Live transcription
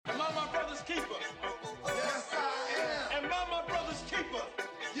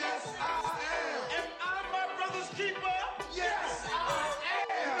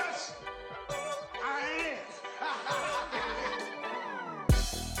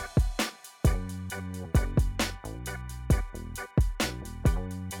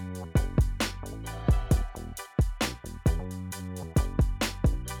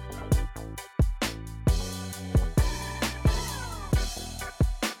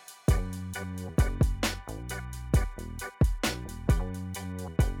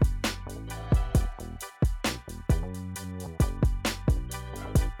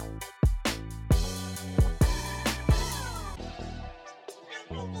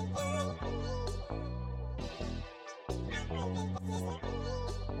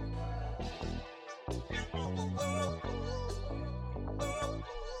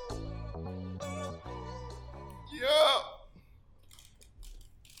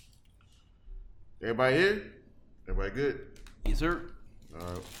Everybody here? Everybody good? Yes, sir. All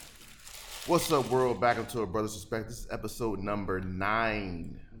right. What's up, world? Back into a Brothers Respect. This is episode number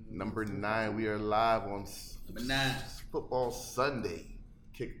 9. Number 9. We are live on Football Sunday.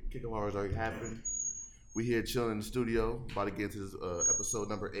 Kickoff hours already happened. We here chilling in the studio. About to get into this episode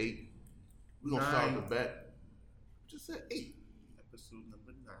number 8. We're going to start with the bet. Just said 8. Episode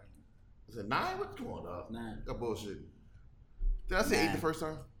number 9. Is it 9? What's going on? 9. That bullshit. Did I say 8 the first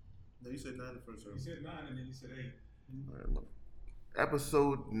time? No, you said 9 the first time. You said 9 and then you said 8. All right, look.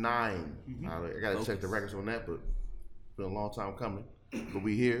 Episode 9. I gotta check the records on that, but it's been a long time coming. But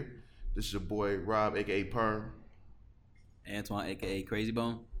we here. This is your boy Rob, aka Perm. Antoine, aka Crazy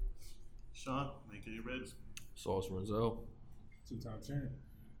Bone. Sean, aka Reds. Sauce Renzel. 2-time champ.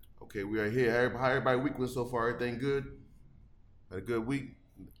 Okay, we are here. How everybody week went so far? Everything good? Had a good week.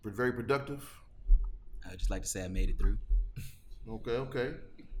 Very productive. I'd just like to say I made it through. Okay.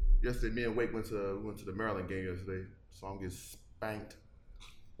 Yesterday, me and Wake went to the Maryland game yesterday. So I'm getting spanked.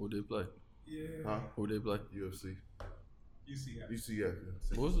 Who did play? Yeah. Huh? Who did play? UFC. UCF. Yeah.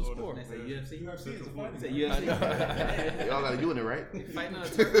 What was the score? Say UFC? UFC is a fighting Say game. UFC. Y'all got a unit, right? Fighting on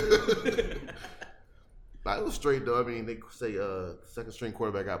But it was straight though. I mean, they say second string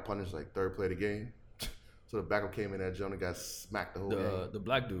quarterback got punished like third play of the game. So the backup came in that Jonah got smacked the whole game. The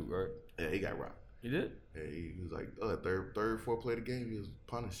black dude, right? Yeah, he got rocked. He did? Yeah, he was like third, fourth play of the game. He was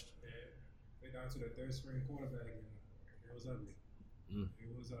punished. Yeah. They got to the third string quarterback and it was ugly.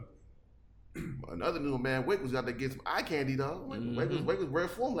 It was ugly. Another new man, Wake was out there getting some eye candy, dog. Wake was rare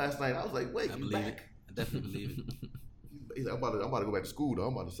form last night. I was like, Wake, I you believe back? it. I definitely believe it. He's like, I'm about to go back to school, though.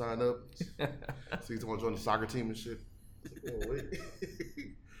 I'm about to sign up. See, he's going to join the soccer team and shit. Oh, wait.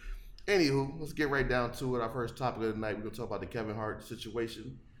 Anywho, let's get right down to it. Our first topic of the night, we're going to talk about the Kevin Hart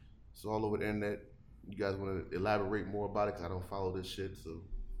situation. It's all over the internet. You guys want to elaborate more about it? Because I don't follow this shit, so.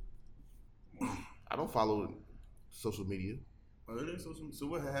 I don't follow social media. Oh, it is social. So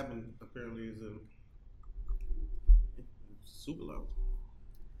what happened apparently is super loud.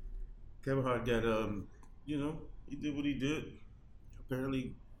 Kevin Hart got he did what he did.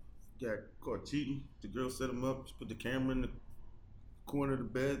 Apparently got caught cheating. The girl set him up, put the camera in the corner of the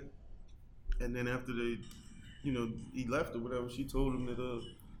bed, and then after he left or whatever, she told him that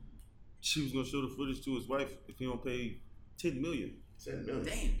she was gonna show the footage to his wife if he don't pay $10 million. $10 million.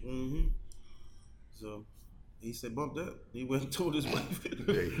 Damn. So he said, bump that. He went and told his wife.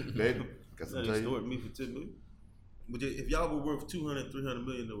 Hey, baby, got some He tell you. extorted me for $10 million. But if y'all were worth $200, $300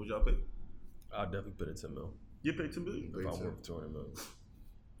 million, though, would y'all pay? I'll definitely put it 10 mil. You pay $10 million? If I'm worth 200 million.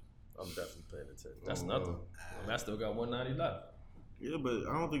 I'm definitely paying it 10. That's nothing. I still got 190 left. Yeah, but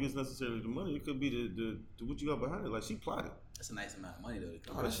I don't think it's necessarily the money. It could be the what you got behind it. Like, she plotted. That's a nice amount of money,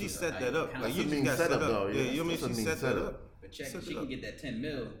 though. But she set that up. Like, you mean just got set setup, up. though. Yeah, you know what I That's mean? She a mean set that setup. up. But check, Set she it can up. get that 10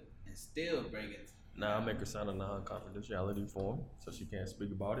 mil and still bring it. Now I'll make her sign a non-confidentiality form so she can't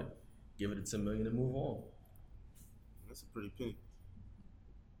speak about it. Give it the $10 million and move on. That's a pretty penny.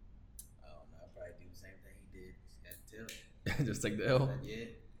 Oh, no, I'll probably do the same thing he did. Just got to tell. Just take the L. Yeah.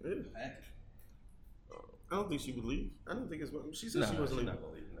 Yeah. Back. I don't think she would leave. I don't think it's what she said. Nah, she wasn't she's leaving. not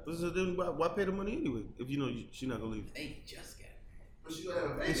gonna leave. No. But so then why pay the money anyway if you know she's not gonna leave? They just got But she got a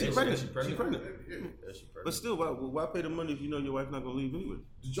Yeah, baby. she's pregnant. She's pregnant. Yeah. Yeah, she But pregnant. still, why pay the money if you know your wife's not gonna leave anyway?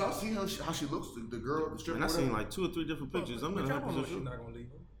 Did y'all see how she looks? The girl, the stripper. And I seen like 2 or 3 different pictures. I'm But not y'all don't know 100% she's sure. not going to leave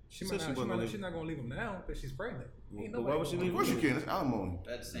him. She said she wasn't gonna leave. She's not going to leave him now because she's pregnant. Ain't But why would she nobody leave? Of course you can. That's alimony.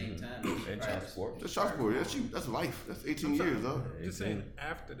 At the same time, And child support. That's child support. That's life. That's 18 years, though. Just saying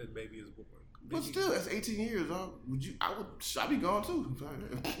after the baby is born. But still, that's 18 years, dog. I'd be gone too.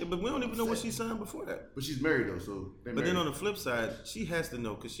 Yeah, but we don't even know what she signed before that. But she's married though, so. But then on the flip side, she has to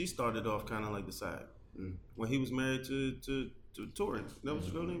know because she started off kind of like the side when he was married to Tori. That was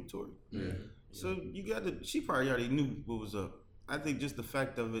her name, Tori. Yeah. So you got to. She probably already knew what was up. I think just the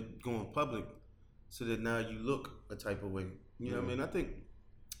fact of it going public, so that now you look a type of way. You know what I mean? I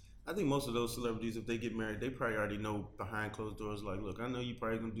think most of those celebrities, if they get married, they probably already know behind closed doors. Like, look, I know you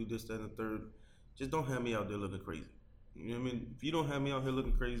probably gonna do this, that, and the third. Just don't have me out there looking crazy. You know what I mean? If you don't have me out here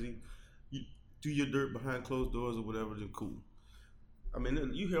looking crazy, you do your dirt behind closed doors or whatever, then cool. I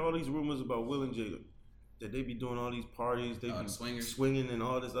mean, you hear all these rumors about Will and Jada, that they be doing all these parties, they be swinging and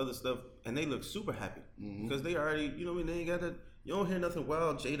all this other stuff, and they look super happy because they already, you know what I mean? They ain't got that. You don't hear nothing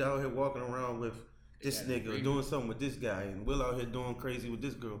wild. Jada out here walking around with this nigga or doing something with this guy, and Will out here doing crazy with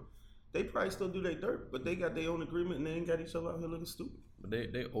this girl. They probably still do their dirt, but they got their own agreement and they ain't got each other out here looking stupid. But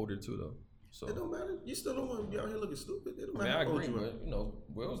they older too though. So It don't matter. You still don't want to be out here looking stupid. It don't I mean, matter I how old agree, you are. but you know,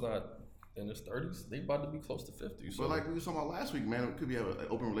 Will's not in his 30s. They about to be close to 50. So But like we were talking about last week, man, it could be an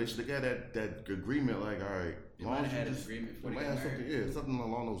open relationship. They got that agreement, like, all right, They might have had an agreement before they might got have something, married. yeah, something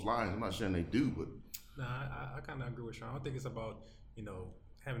along those lines. I'm not saying they do, but Nah, I kind of agree with Sean. I don't think it's about, you know,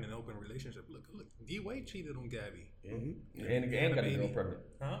 having an open relationship. Look, D-Wade cheated on Gabby. and got the girl pregnant.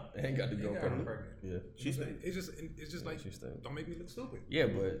 Huh? And got the girl Got her pregnant. Yeah. It's just like, She's staying. don't make me look stupid. Yeah,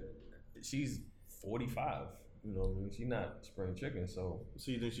 but she's 45. You know what I mean? She's not spring chicken, so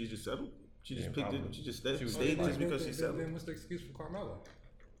So you think she just settled? She just Yeah, picked probably. it. She just She was stayed like- just because she settled. Then what's the excuse for Carmelo?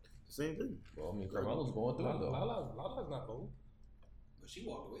 Same thing. well, I mean, Carmelo's going through it though. Lala's not old. But she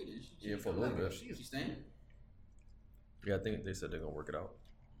walked away, didn't she? Yeah, for a little bit. She's staying. Yeah, I think they said they're gonna work it out.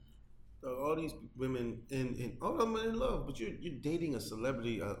 All these women and all of them are in love, but you're dating a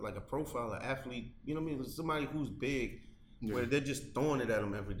celebrity, like a profile, an athlete. You know what I mean? Somebody who's big, where they're just throwing it at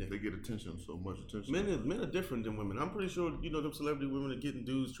them every day. they get attention, so much attention. Men are different than women. I'm pretty sure you know them celebrity women are getting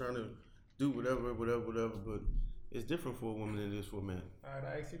dudes trying to do whatever. But it's different for a woman than it is for a man. All right,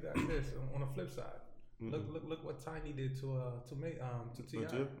 I actually got this on the flip side. Look what Tiny did to T.I.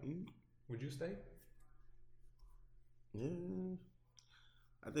 Mm-hmm. Would you stay? Yeah,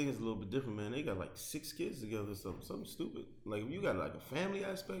 I think it's a little bit different, man. They got like 6 kids together, or something stupid. Like if you got like a family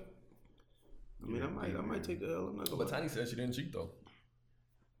aspect. I mean, I might take the L. I'm not gonna. But Tiny said she didn't cheat though.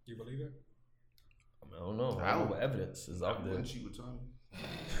 You believe it? I mean, I don't know. I don't know what evidence is I out there. wouldn't cheat with Tiny.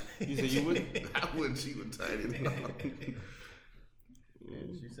 You said you wouldn't? I wouldn't cheat with Tiny. Yeah,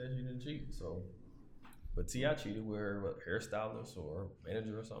 she said she didn't cheat. So, but T.I. cheated with her hairstylist or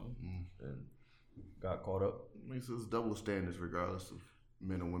manager or something, and got caught up. Makes us double standards regardless of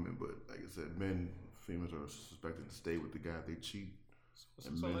men and women. But like I said, females are suspected to stay with the guy if they cheat. So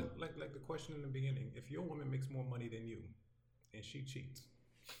like the question in the beginning, if your woman makes more money than you and she cheats,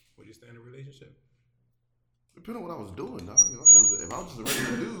 would you stay in a relationship? Depending on what I was doing, dog. If I was just a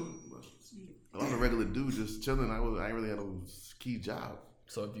regular dude, if I was a regular dude just chilling, I ain't really had no key job.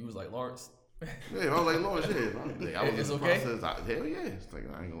 So if you was like Lawrence, Yeah, if I was like Lawrence, yeah, I was It's in the okay? process. Hell yeah, it's like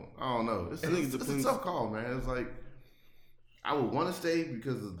I don't know. It's think it a depends. tough call, man. It's like I would want to stay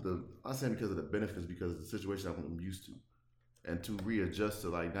because of I'm saying because of the benefits, because of the situation I'm used to, and to readjust to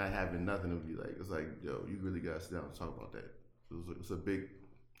like not having nothing to be like. It's like, yo, you really gotta sit down and talk about that. It's a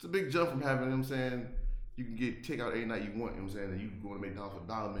big jump from having, you know what I'm saying, you can get take out any night you want, you know what I'm saying, and you going to make $1 for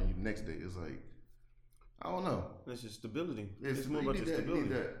 $1 menu the next day. It's like, I don't know. It's just stability. It's It's more you about need your that, you need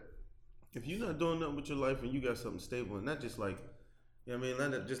stability. that. If you're not doing nothing with your life and you got something stable, and not just like, you know what I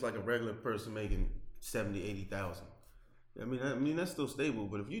mean, not just like a regular person making 70, 80,000. I mean that's still stable.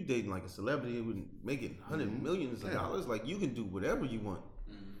 But if you dating like a celebrity and making millions of dollars, like you can do whatever you want.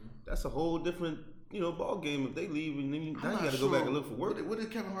 That's a whole different, ball game. If they leave and then you got to go back and look for work. What did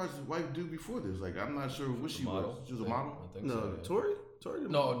Kevin Hart's wife do before this? Like, I'm not sure what she model. was. She was a model. I think No, so, yeah. Tori.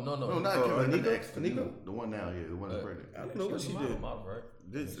 No. No, not Oh, Kevin. Anika? The ex, Anika? the one now, yeah, the one that's pregnant. I don't know what she was a did. model,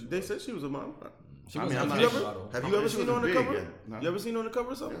 right? They said she was a model. She I was mean, a I'm nice not- model. Have I you mean, ever she seen her on the wasn't cover? big yet. No. You ever seen her on the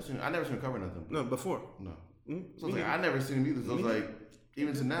cover or something? I never seen her cover nothing. No, before. No. Mm-hmm. So it's like, I never seen him either. So it's like,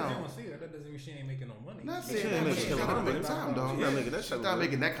 even to You now. don't see her. That doesn't mean she ain't making no money. Not She saying ain't that, but making she's Kevin not Hart making money. time, dog. She's not making that She's type of not money.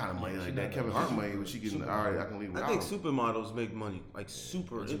 making that kind of money, like that Kevin Hart money, where she can, all right, I can leave I without think him. supermodels make money, like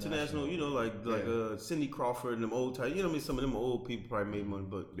super international. Like Cindy Crawford and them old type. You know what I mean? Some of them old people probably made money,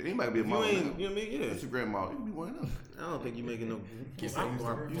 but Anybody be a if you model ain't, now. you know what I mean? Yeah. Instagram model, you can be one of them. I don't think you're making no. You selling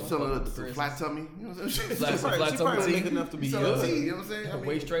a flat tummy, you know what I'm saying? Flat- She probably tummy don't tea. make enough to be You selling good. tea, you know what I'm saying? I mean,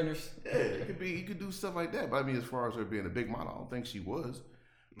 Waist trainers. yeah, it could be. You could do stuff like that. But I mean, as far as her being a big model, I don't think she was.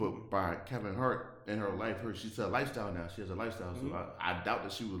 But by Kevin Hart and her life, she's a lifestyle now. She has a lifestyle, so I doubt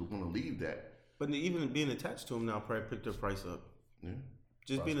that she would want to leave that. But even being attached to him now probably picked her price up. Yeah.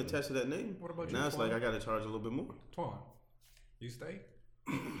 Just being attached to that name. What about you, Now it's like Twan? I got to charge a little bit more. Twan, you stay?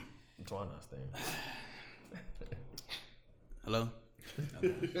 I'm trying not to stay. Hello.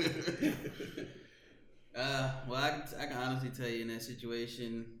 Well, I can honestly tell you in that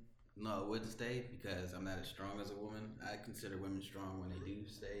situation, no, I wouldn't stay because I'm not as strong as a woman. I consider women strong when they do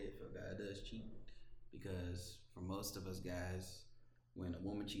stay if a guy does cheat, because for most of us guys, when a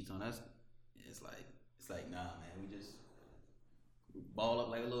woman cheats on us, it's like nah, man, we just ball up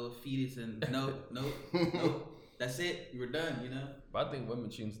like a little fetus and nope, that's it, you were done, you know. But I think women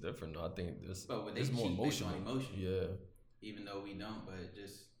cheating's different. Though. I think this But when they it's more cheat based emotional. on emotion. Yeah. Even though we don't, but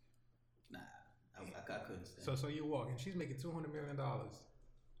just nah, I couldn't stay. So you walk and she's making $200 million.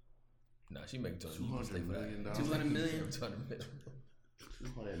 Nah, she make $200 million. $200 million.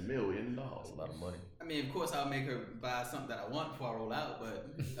 $200 million. That's a lot of money. I mean, of course, I'll make her buy something that I want before I roll out,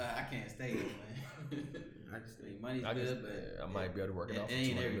 but I can't stay. Man. I mean, money's I good, but I might be able to work it out for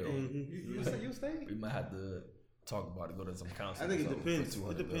ain't 200 mil. everything. You stay? We might have to talk about it. Go to some I counseling. think it depends.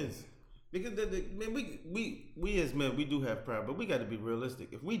 It depends. Because man, we as men, we do have pride, but we got to be realistic.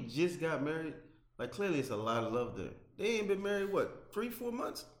 If we just got married, like clearly it's a lot of love there. They ain't been married what 3-4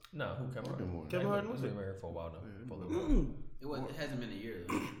 months. No, who Kevin Hart? Kevin Hart was been it? married for a while now. It hasn't been a year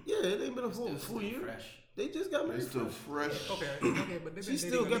though. Yeah, it ain't been a full Still year. fresh. They just got married. It's still fresh. Okay, but they've She been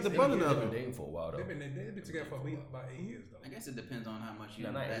still dating got the at least bun 8 out years. of They've it. been dating for a while though. They've been together for about 8 years though. I guess it depends on how much you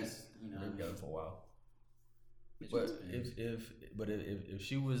Not 8. invest. You know, They've been together for a while. Which But is- if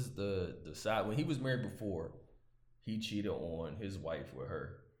she was the side when he was married before, he cheated on his wife with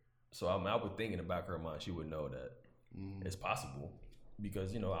her. So I would think in the back of her mind she would know that it's possible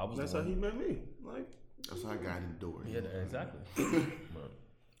because I was. That's how he met me. Like That's how I got in the door. Yeah, exactly.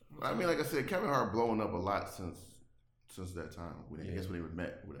 I mean, like I said, Kevin Hart blowing up a lot since that time. I guess when they were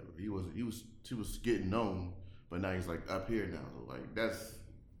met, whatever. She was getting known, but now he's like up here now.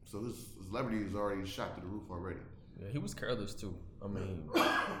 So like his celebrity is already shot to the roof already. Yeah, he was careless too. I mean,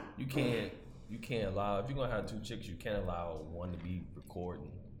 you can't allow if you're gonna have 2 chicks, you can't allow one to be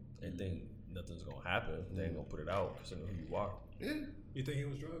recording and think nothing's gonna happen. They ain't gonna put it out because they know who you are. Yeah. You think he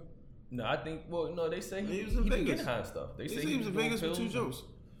was drugged? No, I think. Well, no, they say he was in been Vegas. getting high stuff. They say he was in doing Vegas with 2 pills jokes,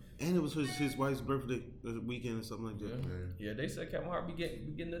 and it was his wife's birthday weekend or something like that. Yeah, they said Kevin Hart be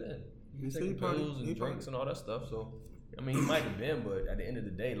getting it in. He He said taking he probably- pills and he drinks probably- and all that stuff. So, I mean, he might have been, but at the end of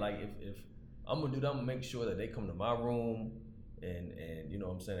the day, like if I'm gonna do that, I'm gonna make sure that they come to my room and you know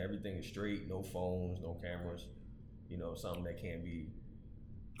what I'm saying, everything is straight, no phones, no cameras, something that can't be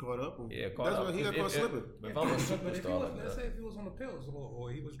Caught up. Yeah, caught That's up. why he got caught slipping. If I'm a But if he superstar was, like let's say that. if he was on the pills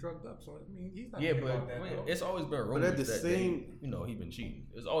or he was drugged up, so I mean he's not. Yeah, thinking but about that, I mean, though. it's always been at rumors the that same- he been cheating.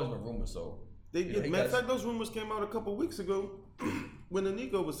 There's always been rumors, so. They, he matter of got- fact, those rumors came out a couple weeks ago when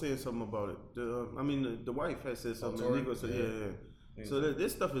Nico was saying something about it. The wife had said something. Tori? And Nico said, yeah. So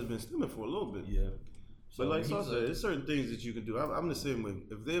this stuff has been stemming for a little bit. Yeah. But like he's Saul said, there's certain things that you can do. I'm the same way.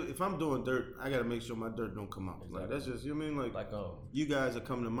 If I'm doing dirt, I gotta make sure my dirt don't come out. Like that's just, you know what I mean? Like you guys are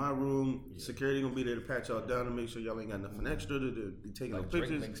coming to my room. Security gonna be there to pat y'all down and make sure y'all ain't got nothing extra to be taking no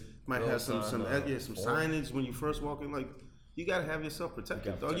pictures. Might have some signage when you first walk in. Like you gotta have yourself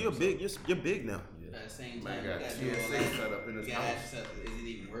protected. Dog, you're big. You're big now. At the same Man, time, got you gotta do all TSA that. set up in his You gotta house. ask yourself, is it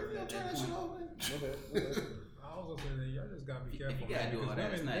even worth it at that point? I was gonna say that y'all just gotta be careful. You gotta man, do all because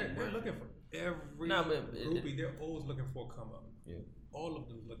that. It's women, not they're worth looking for every Nah, man, groupie. They're always looking for a come up. Yeah. All of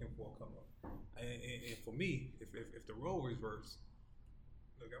them looking for a come up. And for me, if the role reverse,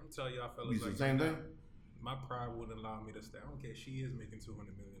 look, I'm gonna tell y'all fellas, You said like the same thing? my pride wouldn't allow me to stay. I don't care. She is making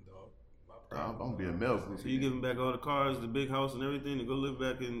 $200 million, dog. My pride I'm gonna wouldn't be a allow male me to group. So you giving back all the cars, the big house, and everything to go live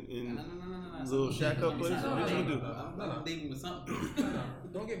back in No. little shack up place? Something What you big. do? I'm thinking with something. No,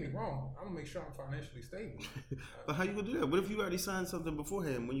 don't get me wrong. I'm gonna make sure I'm financially stable. But how you gonna do that? What if you already signed something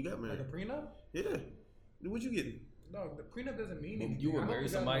beforehand when you got Like married? a prenup? Yeah. What you getting? No, the prenup doesn't mean But anything. you I would hope marry you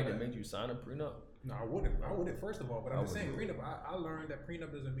guys somebody know that made you sign a prenup? No, I wouldn't. I wouldn't first of all, but I'm I just saying would. prenup. I learned that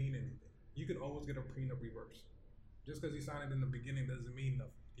prenup doesn't mean anything. You can always get a prenup reverse. Just because you sign it in the beginning doesn't mean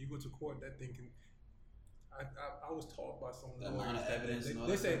nothing. You go to court, that thing can. I was taught by some The amount lawyers of that evidence and all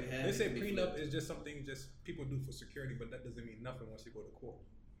they that say stuff you have, they it say can be prenup flipped. is just something just people do for security, but that doesn't mean nothing once you go to court.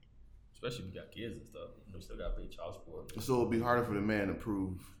 Especially if you got kids and stuff. You still got to pay child support. So it'll be harder for the man to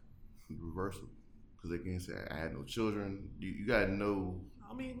prove the reversal because they can't say I had no children. You gotta know.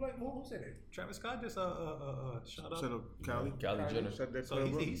 I mean, like who said it? Travis Scott just shut up. Shut up, Kylie. Kylie Jenner. Shut that So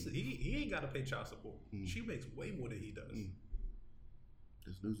club up. he ain't got to pay child support. She makes way more than he does.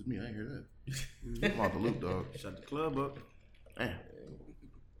 This news to me. I ain't hear that. I'm off the loop, dog. Shut the club up. Damn.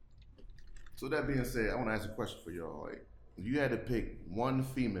 So that being said, I want to ask a question for y'all. Like, if you had to pick one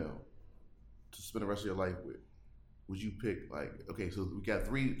female to spend the rest of your life with, would you pick so we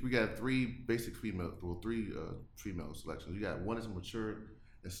got three basic female, three female selections. You got one that's mature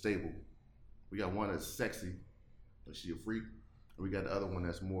and stable. We got one that's sexy, like she's a freak, and we got the other one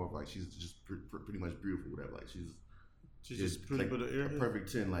that's more of like she's just pretty much beautiful, whatever. Like she's just pretty like with the a airhead.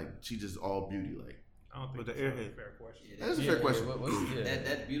 perfect 10. Like she just all beauty. Like I don't think With the that's airhead. a fair question. Yeah, that's a fair question.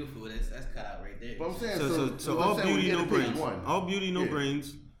 That's beautiful. That's cut out right there. But I'm saying So I'm all saying we beauty, had no to pick brains. one. All beauty, no Yeah.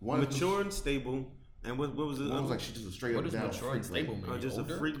 brains. One Mature and stable. And what was it? One was like she's just a straight What up does down mature freak. and stable Like, mean? Just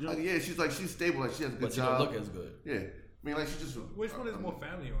Older? a freak joke? yeah, she's stable. Like she has a good But she job. don't look as good. Yeah, I mean like she just Which one is more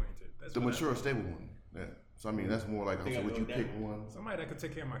family oriented? That's the what I mature think. stable one. Yeah. So I mean that's more like think so I would go you with pick that. one? Somebody that could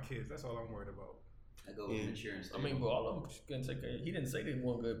take care of my kids. That's all I'm worried about. I go with mature and I stable. mean, but all of them can take care. He didn't say they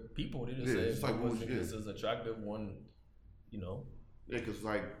weren't good people. They just Yeah, said it's like, one what was would you this is attractive, one, Yeah, because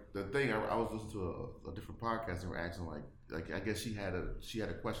like the thing I was listening to a different podcast and we're asking like I guess she had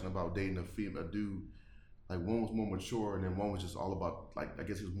a question about dating a dude Like one was more mature, and then one was just all about like I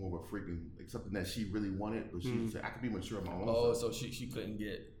guess he was more of a freaking like something that she really wanted, but she said I could be mature on my own. Oh, stuff. so she couldn't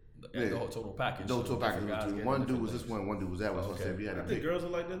get the whole total package. The total package. One dude was this one dude was that one. So I said, I think girls are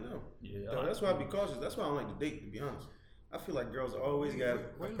like that now. Yeah, That's why I be cautious. That's why I don't like to date, to be honest. I feel like girls always got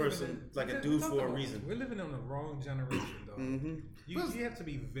a person like a dude for a reason. We're living in the wrong generation, though. You have to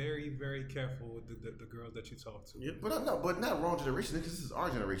be very, very careful with the girls that you talk to. Yep. But not wrong generation. This is our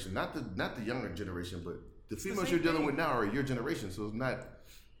generation, not the younger generation, but the females you're dealing with now are your generation. So it's not.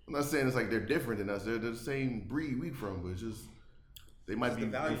 I'm not saying it's like they're different than us. They're the same breed we from, but it's just they might be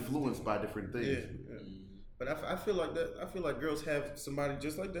influenced by different things. Yeah. But I feel like that. I feel like girls have somebody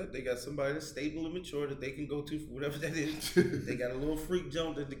just like that. They got somebody that's stable and mature that they can go to for whatever that is. They got a little freak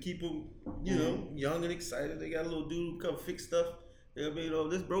jump to keep them, young and excited. They got a little dude who come fix stuff. You know what I mean? Oh,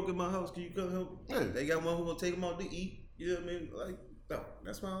 this broke in my house. Can you come help? Yeah. They got one who gonna take them out to eat. You know what I mean? Like, no,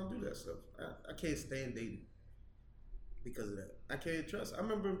 that's why I don't do that stuff. I can't stand dating because of that. I can't trust. I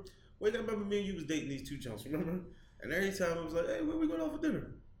remember me and you was dating these two chumps. Remember? And every time I was like, hey, where we going out for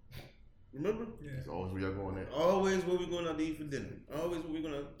dinner? Remember? Yeah. It's always where y'all going at. Always where we going out to eat for dinner. Always where we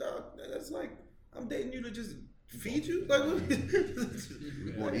going to. That's like I'm dating you to just feed you. Like what? We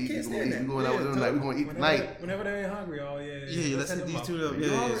going to eat. We going out with them like we going to eat tonight. Whenever they ain't hungry, yeah. Let's hit these two up.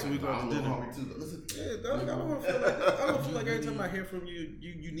 Yeah. So we go out to dinner. Yeah, dog, I don't feel like that. I don't feel like every time I hear from you,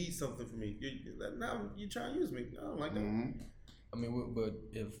 you need something from me. Now you trying to use me. I don't like that. I mean, but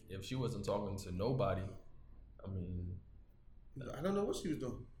if she wasn't talking to nobody, I mean, I don't know what she was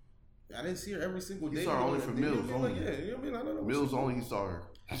doing. I didn't see her every single day. You saw her only for meals only. Yeah, you know what I mean? I don't know. Meals only. You saw her.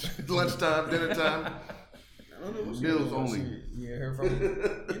 Lunchtime, dinner time. I don't know what she meals only. You heard from me?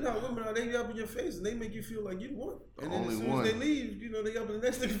 You know, women they up in your face and they make you feel like you the one. And then Only as soon one. as they leave, they up in the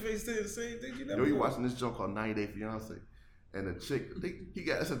next nigga face saying the same thing. You never Yo, you know. watching this joke called 90 Day Fiance, and the chick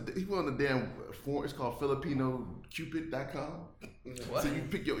he went on the damn form. It's called FilipinoCupid.com. What? So you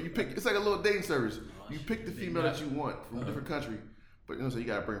pick. It's like a little dating service. You pick the female that you want from a different country, but so you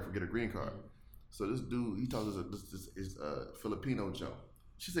gotta get a green card. So this dude, he tells us this Filipino jump.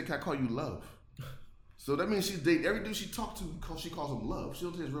 She said, "Can I call you Love?" So that means she's dating every dude she talked to. She calls him Love. She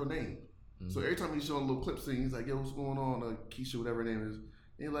don't say his real name. So every time he's showing a little clip scene, he's like, "Yo, what's going on, Keisha, whatever her name is?" And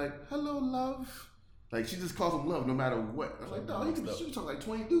he's like, "Hello, Love." Like she just calls him Love no matter what. I'm like, dog, she can talk like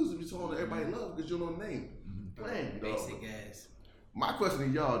 20 dudes if you calling everybody Love because you don't know the name. Dang, dog. Basic ass. My question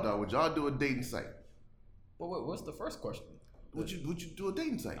to y'all, dog, would y'all do a dating site? Well, what's the first question? Would you do a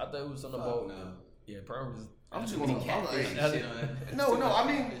dating site? I thought it was something about no. Yeah, perm is. I'm just going to. No, I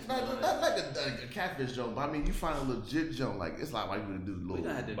mean, not like a catfish joke, but I mean, you find a legit joke. Like, it's like, why you would do the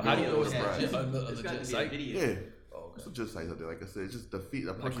little. But how do you know it's a legit site? Yeah. Oh, okay. It's legit sites out there. Like I said, it's just the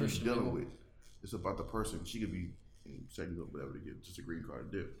person you're dealing with. It's about the person. She could be second or whatever to get just a green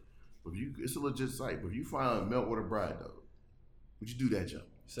card to dip. But it's a legit site. But if you find a mail order bride, though, would you do that jump?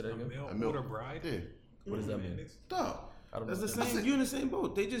 Say that again? A mail order bride? Yeah. What does that mean? Dog. That's the same. You in the same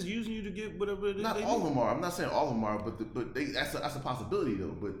boat. They just using you to get whatever it is. Not all of them are. I'm not saying all of them are, but that's a possibility though.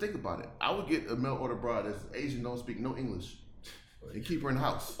 But think about it. I would get a mail order bride that's Asian, don't speak no English, and keep her in the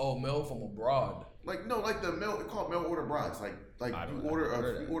house. Oh, mail from abroad. Like the mail. It's called mail order brides. Like you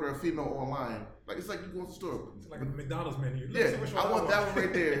order a female online. Like it's like you go to the store. It's like a McDonald's menu. Yeah, I want that one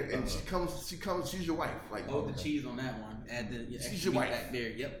right there, and she comes. She's your wife. Like the cheese on that one. Add the she's your wife back there.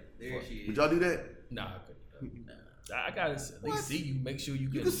 Yep, there she is. Would y'all do that? Nah, I gotta at least see you. Make sure you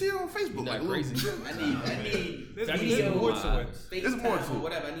get. You can see her on Facebook. Not like crazy. I need There's more to it. There's more to it.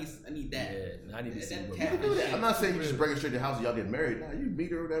 Whatever. I need that. Yeah, I need to see. You can do that. I'm not saying you just bring her straight to the house and y'all get married. Nah, you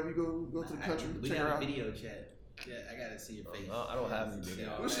meet her or whatever. You go to the country. We check her got out. a video chat. Yeah, I gotta see your face. I don't have any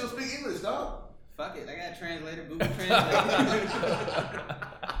video. Well, she'll speak English, dog. Fuck it, I got a translator. Google Translate.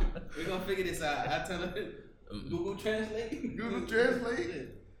 We're gonna figure this out. I tell her Google Translate. Google Translate.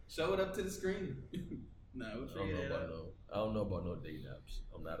 Show it up to the screen. No, we'll figure it out. I don't know about no dating apps.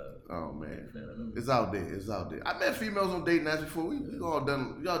 I'm not a. Oh man, it's out there. It's out there. I met females on dating apps before. We all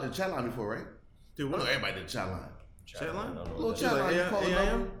done. Y'all did chat line before, right? Dude, I know everybody did chat line. Chat line? A little chat line. You call a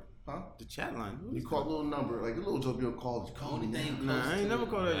number. Huh? The chat line. You call a little number, like a little joke. You'll call me now. Nah, I ain't never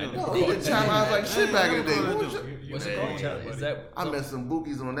called that number. No, the chat lines like shit back in the day. What's it called? Is that? I met some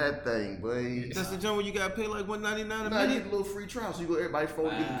bookies on that thing, boy. That's the joint where you gotta pay like $1.99 a Nah, you minute. get a little free trial, so you go everybody's phone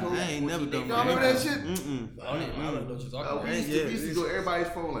get the code. I ain't never done Y'all remember that shit? I don't know what you're talking about. We used to go everybody's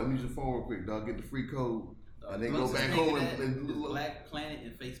phone. Like, use your phone real quick, dog. Get the free code. And then go back home and Black Planet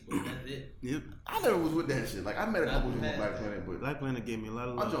and Facebook. That's it. Yep. I never was with that shit. Like I met a couple people on Black Planet, but Black Planet gave me a lot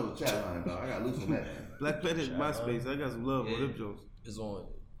of I love. joined the chat line, dog. I got loose on that. Black Planet, MySpace. I got some love on them jokes. Is on.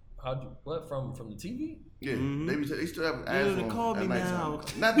 How'd you? What from the TV? Yeah, they still have You ads to on call me at now.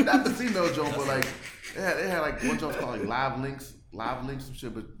 nighttime. Not the female joke, but like they had like one joke called like live links, some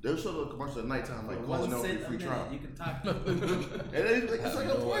shit. But they'll show the commercial at nighttime, like calling out for free trial. You can talk. And it's like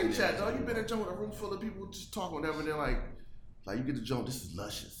a party chat, dog. You been in a joint with a room full of people just talking, whatever. And they're like you get the joke. This is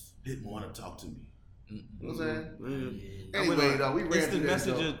luscious. Hit more to talk to me. You know what I'm saying? Anyway, though, we ran instant through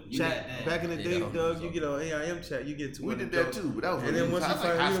messenger that, chat. Back in the day, Doug, you get on AIM chat, you get to. We did that too, but that was and then once you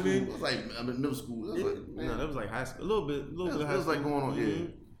like high school. find, It was like middle school. No, that was like high school. A little bit high school. It was like going on, yeah.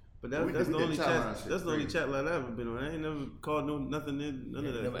 But that's the only chat. That's the only chat line I've ever been on. I ain't never called nothing in, none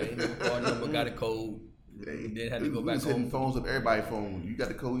of that. I ain't never called number, got a code. Then had to go back home. Hitting phones up, everybody's phone. You got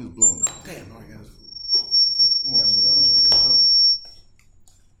the code, he was blown up. Damn, all right, guys. Come on.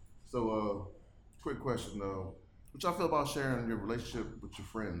 So, quick question though. What y'all feel about sharing your relationship with your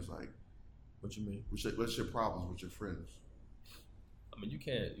friends? Like, what you mean? What's your problems with your friends? I mean, you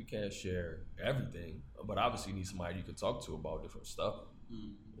can't share everything, but obviously you need somebody you can talk to about different stuff.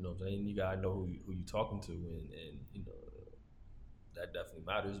 You know what I'm saying? You gotta know who you're talking to, and you know that definitely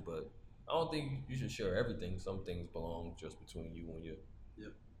matters. But I don't think you should share everything. Some things belong just between you and your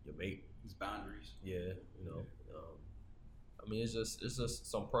mate. It's boundaries. Yeah, you know. I mean, it's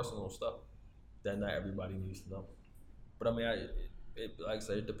just some personal stuff that not everybody needs to know. But I mean, like I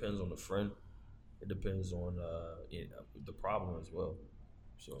said, it depends on the friend. It depends on the problem as well.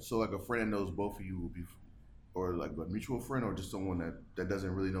 So like a friend that knows both of you would be, or like a mutual friend, or just someone that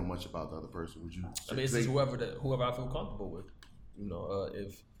doesn't really know much about the other person. Would you? I mean, it's just whoever I feel comfortable with. You know,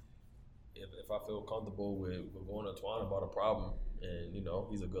 if I feel comfortable with going to Twan about a problem, and you know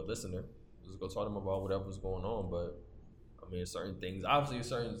he's a good listener, just go talk to him about whatever's going on. But I mean, certain things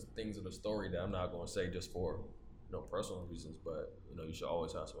in the story that I'm not going to say just for personal reasons. But you know, you should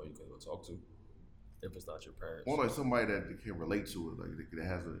always have someone you can go talk to if it's not your parents. Or like somebody that can relate to it, like that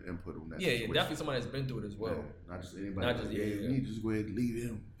has an input on that. Yeah, definitely somebody that's been through it as well. Yeah, not just anybody. You need to just go ahead and leave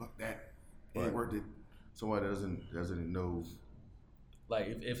him. Fuck that. It ain't worth it. Somebody that doesn't know.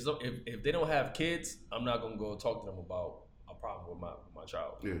 Like if they don't have kids, I'm not gonna go talk to them about a problem with my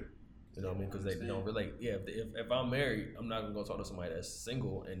child. Yeah. You know what I mean? Because they don't relate. Yeah, if I'm married, I'm not gonna go talk to somebody that's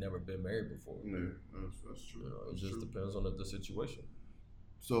single and never been married before. Yeah, that's true. You know, it just depends on the situation.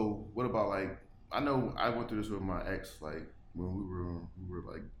 So what about like? I know I went through this with my ex. Like when we were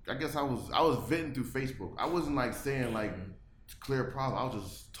like, I guess I was venting through Facebook. I wasn't like saying like clear problem. I was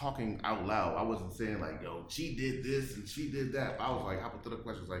just talking out loud. I wasn't saying like, yo, she did this and she did that. I was like hypothetical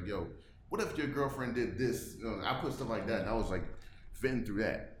questions like, yo, what if your girlfriend did this? You know, I put stuff like that, and I was like venting through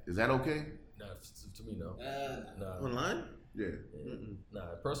that. Is that okay? Nah, to me, no. Nah. Online? Yeah.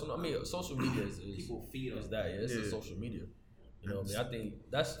 Nah, personal. I mean, social media is people feed is that. Yeah, it's a social media. You know what I mean? I think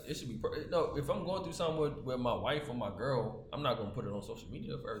it should be. No, if I'm going through something with my wife or my girl, I'm not gonna put it on social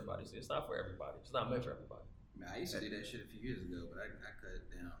media for everybody. See, it's not for everybody. It's not meant for everybody. Man, I used to do that shit a few years ago, but I cut it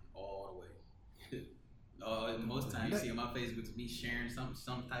down all the way. Most times you see on my Facebook to me sharing some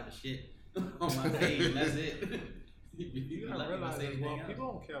type of shit on my page, and that's it. You gotta realize as well, people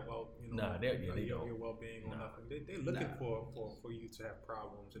don't care about your well-being or nothing. They're looking for you to have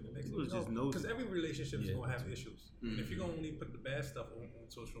problems, and the next thing you know, because every relationship is gonna have issues. And if you're gonna only put the bad stuff on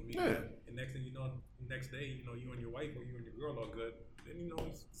social media, and next thing you know, next day, you know, you and your wife or you and your girl are good, then you know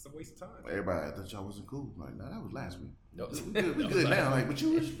it's a waste of time. Everybody, I thought y'all wasn't cool. Like, nah, that was last week. No, we good now. Like, but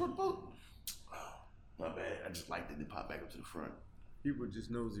you was for the boat. My bad. I just liked it to pop back up to the front. People are just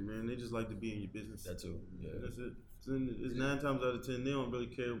nosy, man. They just like to be in your business. That too. Yeah, that's it. It's 9 times out of 10 they don't really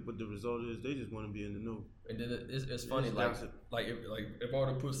care what the result is. They just want to be in the know. And then it's funny, if I were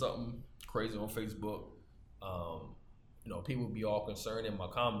to put something crazy on Facebook, you know, people would be all concerned in my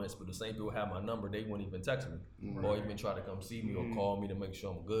comments, but the same people have my number, they wouldn't even text me or even try to come see me or call me to make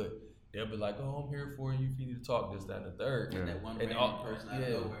sure I'm good. They'll be like, "Oh, I'm here for you if you need to talk, this, that, and the third." And that one random person out of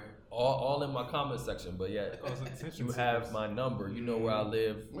nowhere. All in my comment section, but yeah, you have my number. You know where I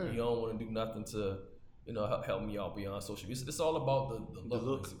live. You don't want to do nothing to, you know, help me out beyond social media. It's all about the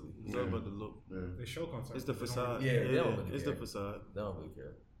look, basically. It's all about the look. They show concern. It's the facade. They don't really it's care. the facade. They don't really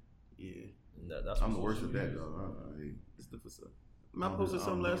care. Yeah. That's I'm the worst at that, though. It's the facade. I posted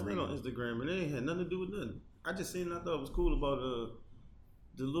something last night on Instagram, and it ain't had nothing to do with nothing. I just seen it. I thought it was cool about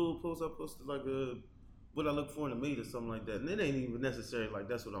the little post I posted, like what I look for in a mate or something like that. And it ain't even necessarily like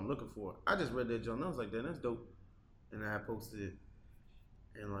that's what I'm looking for. I just read that joint and I was like, that's dope. And I posted it.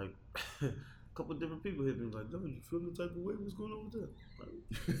 And like a couple of different people hit me like, "No, you feel the type of way? What's going on with that?"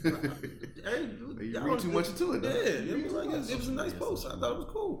 Hey, you read too much into it, though. Yeah, it was a nice post. I thought it was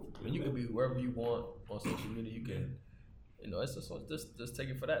cool. I mean, you can be wherever you want on social media. You can, you know, it's just take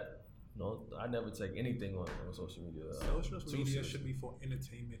it for that. I never take anything on social media. Social media should be for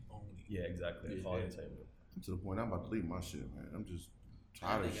entertainment only. Yeah, exactly. All entertainment. To the point, I'm about to leave my shit, man. I'm just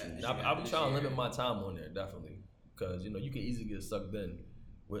tired of shit. I've been trying to limit my time on there, definitely, because you can easily get sucked in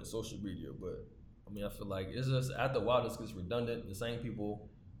with social media. But I mean, I feel like it's just after a while, this gets redundant. The same people,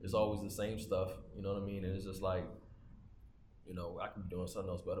 it's always the same stuff. You know what I mean? And it's just like, I could be doing something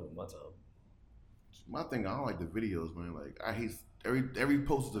else better with my time. My thing, I don't like the videos, man. Like I hate every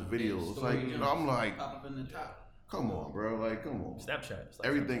post is a video. It's like I'm like, pop up in the top. Come on, bro. Like, come on. Snapchat.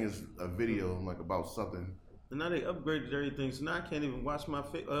 Everything is a video, like about something. And now they upgraded everything, so now I can't even watch my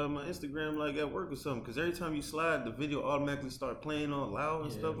my Instagram like at work or something. Because every time you slide, the video automatically start playing on loud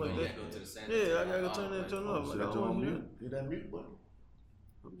and stuff like that. I gotta go turn that joint off. Like, I don't want to hear it. Hit that mute button.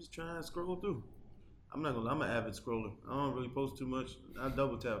 I'm just trying to scroll through. I'm an avid scroller. I don't really post too much. I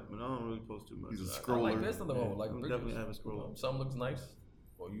double tap, but I don't really post too much. He's a scroller. Like this, I'm definitely an avid scroller. Something looks nice,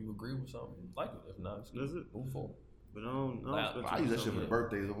 or you agree with something, like it. If not, it's does it? Move forward. But I use that shit for the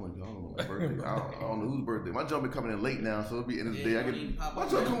birthdays. I don't know my birthday. I don't know whose birthday. My job be coming in late now, so it'll be end of the day. My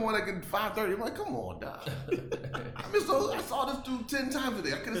job come on like at 5:30. I'm like, come on, dog. I saw this dude 10 times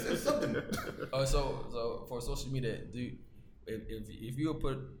today. I could have said something. So for social media, if you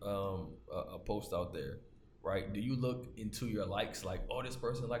put a post out there, right? Do you look into your likes, like, oh, this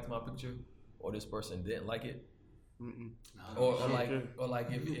person liked my picture, or this person didn't like it? Or like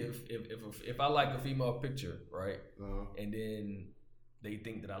if I like a female picture, right, and then they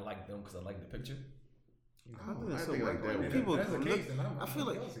think that I like them because I like the picture. I think like that. People, I feel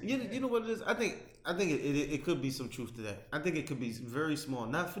like you know what it is. I think it could be some truth to that. I think it could be very small,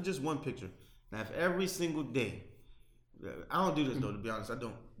 not for just one picture. Now, if every single day, I don't do this though. To be honest, I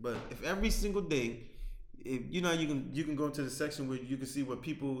don't. But if every single day, you can go into the section where you can see what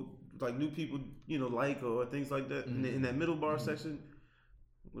people. Like new people, like or things like that. Mm-hmm. In that middle bar section,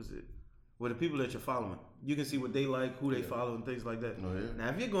 what's it? Where the people that you're following, you can see what they like, who they follow, and things like that. Oh, yeah. Now,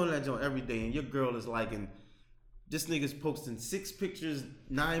 if you're going to that joint every day and your girl is liking, this nigga's posting 6 pictures,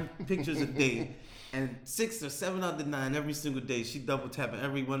 9 pictures a day, and 6 or 7 out of 9 every single day, she double tapping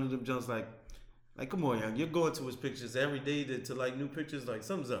every one of them joints. Like, come on, young, you're going to his pictures every day to like new pictures. Like,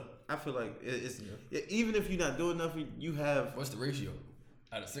 something's up. I feel like it's even if you're not doing nothing, you have. What's the ratio?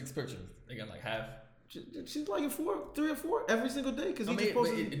 Out of 6 pictures, they got like half. She's like 3 or 4 every single day because he just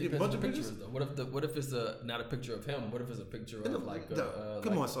posted a bunch of pictures. Though. What if it's not a picture of him? What if it's a picture of like?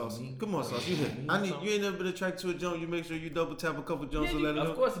 Come on, Sauce. Come on, Sauce. You ain't never been attracted to a jump. You make sure you double tap a couple jumps to let it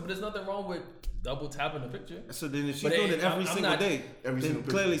know. Of course, but there's nothing wrong with double tapping the picture. So then, if she's doing it every single day, then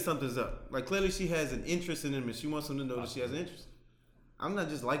clearly something's up. Like clearly she has an interest in him, and she wants him to know that she has an interest. I'm not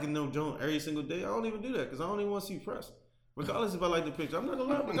just liking no joint every single day. I don't even do that because I don't even want to see press. Regardless if I like the picture, I'm not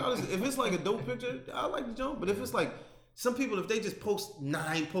gonna lie. Regardless if it's like a dope picture, I like the jump. But if it's like some people, if they just post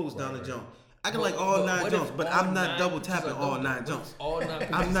 9 posts down the jump, I can like all 9 jumps, but I'm not double tapping all 9 jumps.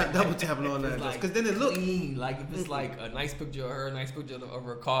 I'm not double tapping all 9 jumps because then it looks like if it's like a nice picture of her, a nice picture of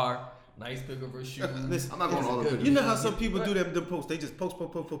her car, nice picture of her shoes. I'm not going all the pictures. You know how some people do them posts? They just post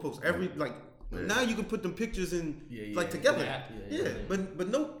every like. Yeah. Now you can put them pictures in together. But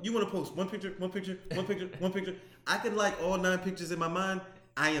no, you want to post one picture. I can like all 9 pictures in my mind.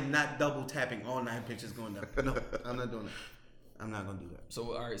 I am not double tapping all 9 pictures going down. No, I'm not doing that. I'm not gonna do that.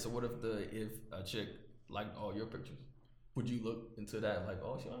 So all right. So what if a chick liked all your pictures? Would you look into that like,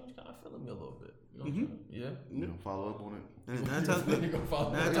 oh, she's kind of feeling me a little bit? You know yeah. You know, follow up on it. And 9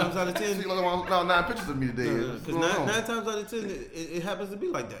 times out of 10, see, look at 9 pictures of me today. Because 9 times out of 10, it happens to be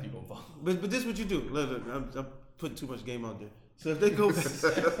like that. You gonna follow? But this is what you do. Look, I'm putting too much game out there. So if they go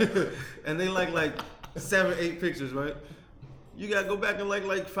and they like 7, 8 pictures, right? You gotta go back and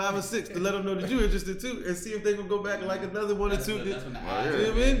like 5 or 6 to let them know that you're interested too, and see if they can go back and like another 1 or 2. You know what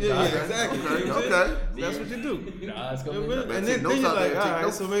I mean? Yeah, exactly. Okay. That's what you do. And then you're like, all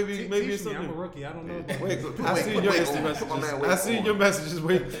right, so maybe it's something. I'm a rookie. I don't know. Wait, I see your Insta messages. I see your messages.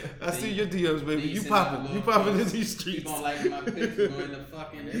 Wait, I see your DMs, baby. You popping in these streets. You gonna like my picture going to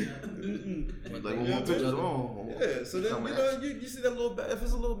fucking. Like one more pictures on. Yeah. So then you see that little back. If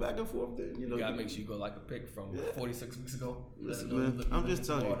it's a little back and forth, then you gotta make sure you go like a pic from 46 weeks ago. Listen, man, I'm just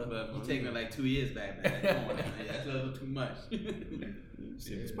telling you. But you take me like 2 years back, man. Come on, man. That's a little too much.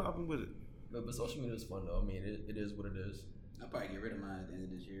 See what's popping with it. But social media is fun though. I mean, it is what it is. I'll probably get rid of mine at the end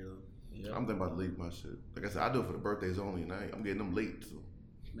of this year though. Yeah. I'm thinking about to leave my shit. Like I said, I do it for the birthdays only, and I'm getting them late. So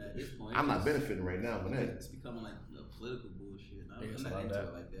man, at this point, I'm not benefiting right now from that. It's becoming like political bullshit. I'm not into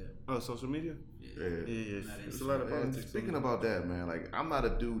it like that. Oh, social media? Yeah. It's a lot of politics. Speaking about that, man, like I'm not a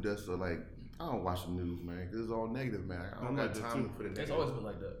dude that's like. I don't watch the news, man, because it's all negative, man. I don't got time for the negative. It's always been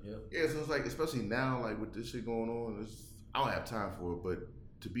like that, yeah. Yeah, so it's like, especially now, like with this shit going on, I don't have time for it. But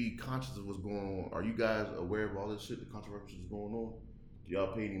to be conscious of what's going on. Are you guys aware of all this shit, the controversy that's going on? Do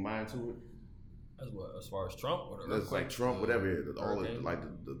y'all pay any mind to it? As far as Trump or the that's like Trump, whatever. All the,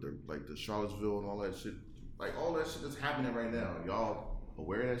 like the Charlottesville and all that shit, like all that shit that's happening right now. Y'all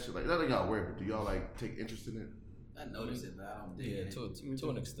aware of that shit? Like not y'all aware, but do y'all like take interest in it? I notice it, but I don't dig it. To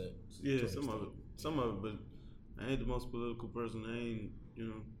an extent. Yeah, some of it, but I ain't the most political person. I ain't,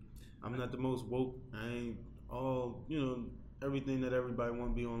 I'm not the most woke. I ain't all, everything that everybody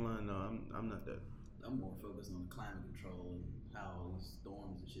want to be online. No, I'm not that. I'm more focused on the climate control and how these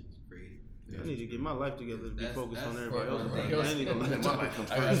storms and shit is created. I need to get my life together to be focused on everybody else. I need to let my life come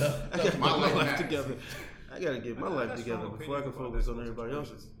first. My life together. I gotta get my life together before I can focus on everybody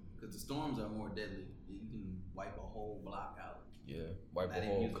else's. Because the storms are more deadly. You can wipe a whole block out. Yeah, wipe a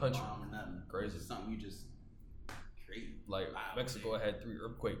whole country. Crazy. It's something you just create. Like Mexico had 3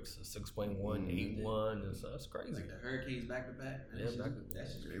 earthquakes, 6.1, 8.1, and so that's crazy. Like the hurricanes back to back. Yeah,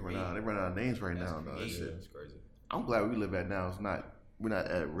 they run out of names right now. No, that shit. That's crazy. I'm glad we live at now. We're not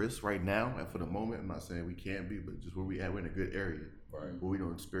at risk right now, and for the moment, I'm not saying we can't be, but just where we at, we're in a good area. Right. Where we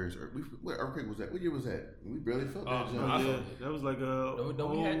don't experience what earthquake was that? What year was that? We barely felt that. That was like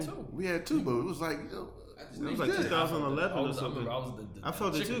we had 2. We had 2, but it was like it was like 2011 or something. I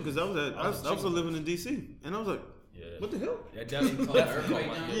felt it too because I was living in DC, and I was like, what the hell? Yeah, definitely called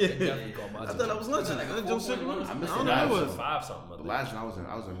I thought I was lunching. I don't know what it was. 5 something. The last one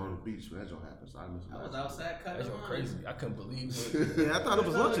I was in Myrtle Beach when that joint happened. So I was outside cutting. That's crazy. I couldn't believe it. Yeah, I thought it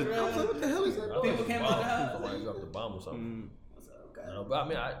was lunching. I was like, what the hell is that? People came out the house. Like you dropped the bomb or something. But I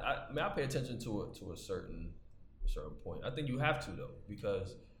mean, I pay attention to a certain point. I think you have to though,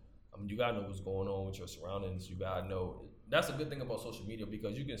 because you gotta know what's going on with your surroundings. You gotta know. That's a good thing about social media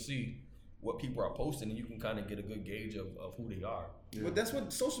because you can see what people are posting and you can kind of get a good gauge of who they are. Yeah. But that's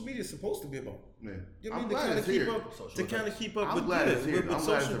what social media is supposed to be about. Yeah. You mean to kind of keep up I'm with glad it's here. with I'm glad it's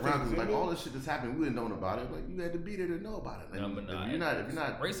social around. things. Like all this shit that's happening, we didn't know about it. Like you had to be there to know about it. Like, if you're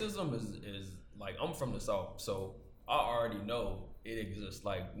not racism is like I'm from the South, so I already know it exists.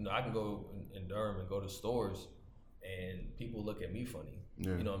 Like I can go in Durham and go to stores and people look at me funny.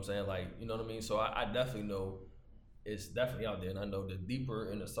 Yeah. You know what I'm saying? Like you know what I mean? So I definitely know it's definitely out there, and I know the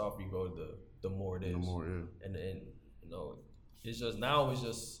deeper in the South you go, the more it is. The more, yeah. And it's just now. It's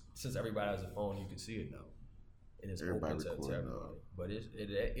just since everybody has a phone, you can see it now, and it's open to everybody. But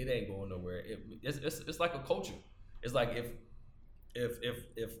it ain't going nowhere. It's like a culture. It's like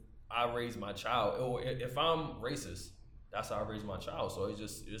if I raise my child, or if I'm racist, that's how I raise my child. So it's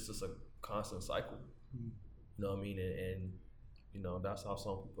just a constant cycle. Mm-hmm. You know what I mean? And that's how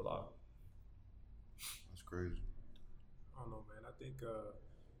some people are. That's crazy. I don't know, man. I think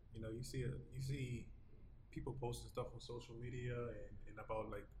you see people posting stuff on social media and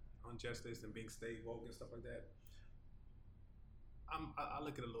about like injustice and being stay woke and stuff like that. I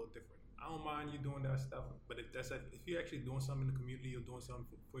look at it a little different. I don't mind you doing that stuff, but if you're actually doing something in the community or doing something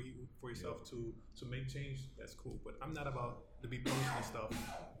for yourself to make change, that's cool. But I'm not about to be posting stuff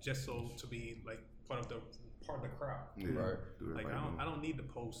just to be like part of the crowd. Yeah. Right. Like I don't need to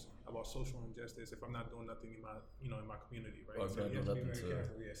post about social injustice if I'm not doing nothing in my community, right? So you have to be very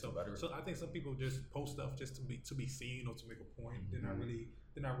careful. Yeah. So I think some people just post stuff just to be seen or to make a point. Mm-hmm.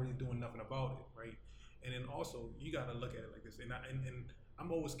 They're not really doing nothing about it, right? And then also you got to look at it like this. And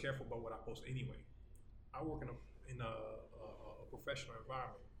I'm always careful about what I post anyway. I work in a professional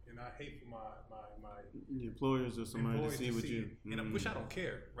environment. And I hate for my employers or somebody to see what you. And I wish I don't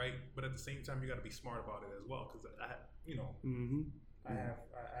care, right? But at the same time, you got to be smart about it as well, because I have. You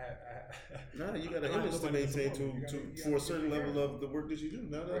got an image to maintain for a certain level of the work that you do.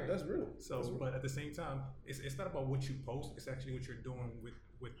 Now that's real. So, but at the same time, it's not about what you post. It's actually what you're doing with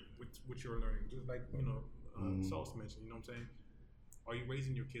what you're learning. Just like Sauce mentioned, you know what I'm saying? Are you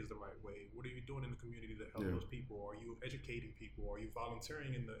raising your kids the right way? What are you doing in the community to help those people? Are you educating people? Are you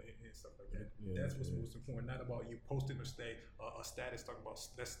volunteering in stuff like that? Yeah, that's what's most important. Not about you posting a status talking about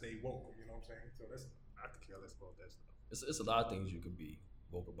let's stay woke. You know what I'm saying? So I could care less about that stuff. It's a lot of things you could be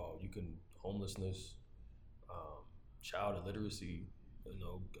woke about. You can homelessness, child illiteracy,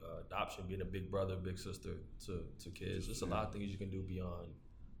 adoption, being a big brother, big sister to kids. There's a lot of things you can do beyond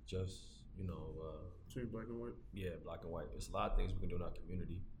just black and white. Yeah, black and white. There's a lot of things we can do in our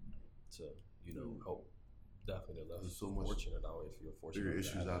community to, help definitely less so much fortunate out if you're fortunate. There are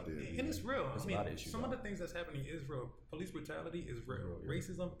issues out there. And it's real. There's a lot of issues some of the things that's happening is real. Police brutality is real.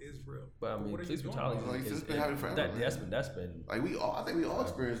 Racism is real. But I mean, police brutality it's been happening forever. That's been like I think we all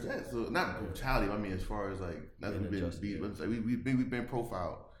experienced that. So not brutality. I mean, as far as like nothing been beat. Like we've been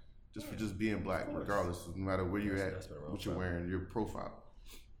profiled just for just being black, regardless, no matter where you're at, what you're wearing, your profile.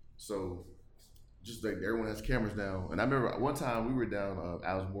 So just like everyone has cameras now. And I remember one time we were down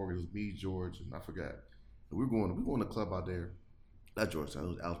Alice Morgan. It was me, George, and I forgot. And we were going to the club out there. Not Georgetown. It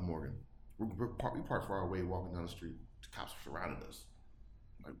was Alice Morgan. We parked far away, walking down the street. The cops surrounded us.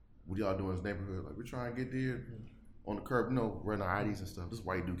 Like, what y'all doing in this neighborhood? Like, we're trying to get there on the curb, running our IDs and stuff. This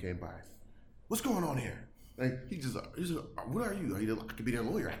white dude came by. What's going on here? Like, he just, what are you? I could be their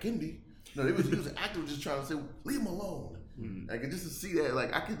lawyer. I can be. No, he was actively just trying to say, leave him alone. Like, just to see that,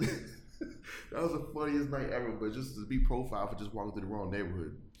 like, I could. That was the funniest night ever. But just to be profiled for just walking through the wrong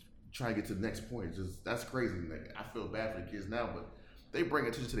neighborhood, trying to get to the next point, that's crazy. Like, I feel bad for the kids now, but they bring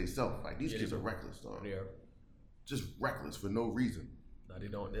attention to themselves. Like, these kids are reckless, dog. Yeah. Just reckless for no reason. No,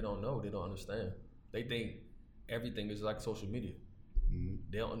 they don't know. They don't understand. They think everything is like social media. Mm-hmm.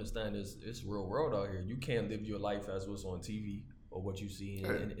 They don't understand it's real world out here. You can't live your life as what's on TV or what you see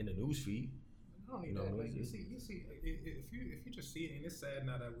in the news feed. I don't need that. Like, you see, if you just see it, and it's sad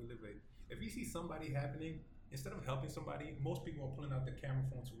now that we live it. If you see somebody happening, instead of helping somebody, most people are pulling out the camera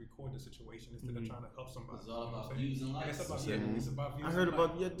phone to record the situation instead of trying to help somebody. It's all about views and likes. It's about views. I heard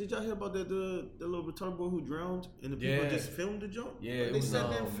about did y'all hear about the little retarded boy who drowned and the people just filmed the joint? Yeah, they sat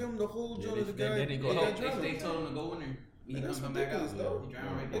there and filmed the whole joint of the guy. They told him to go in there. That's ridiculous, though.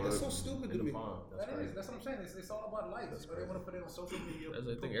 That's so stupid to me. That's what I'm saying. It's all about likes. They want to put it on social media.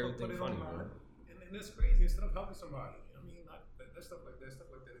 I think everything funny, man. And it's crazy. Instead of helping somebody, I mean, that stuff like that is.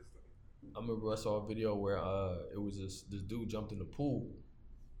 I remember I saw a video where it was this dude jumped in the pool,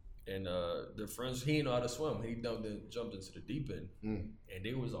 and their friends, he didn't know how to swim. He jumped into the deep end, and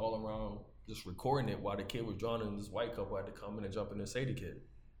they was all around just recording it while the kid was drowning. And this white couple had to come in and jump in and save the kid.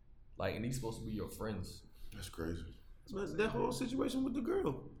 Like, and he's supposed to be your friends. That's crazy. But that whole situation with the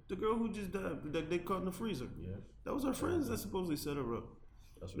girl who just died, that they caught in the freezer. Yeah, that was her friends that supposedly set her up.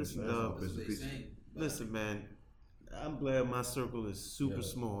 That's what they're saying. Listen, man. I'm glad my circle is super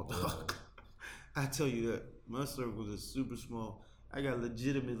small, dog. I tell you that. My circle is super small. I got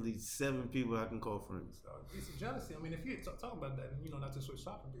legitimately 7 people I can call friends. It's jealousy. I mean, if you talk about that, not to switch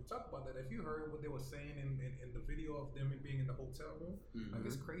topic, talk about that. If you heard what they were saying in the video of them being in the hotel room, like,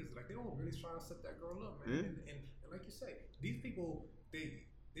 it's crazy. Like, they don't really try to set that girl up, man. And like you say, these people, they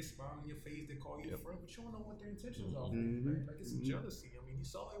smile in your face, they call you a friend, but you don't know what their intentions are. Man. Like, it's jealousy. I mean, you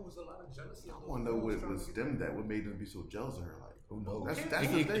saw it was a lot of jealousy. I want to know what was them what made them be so jealous of her. Like, who knows? That's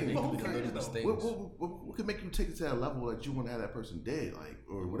the thing. What could make you take it to that level that you want to have that person dead, like,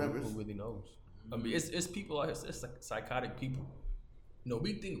 or whatever? Who really knows? I mean, it's people out here. It's like psychotic people.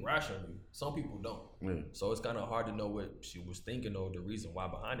 We think rationally. Some people don't. Yeah. So it's kind of hard to know what she was thinking or the reason why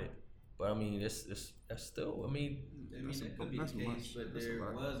behind it. But I mean, that's still. I mean, that could be the case. But there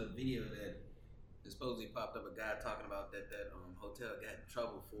was a video that supposedly popped up. A guy talking about that hotel got in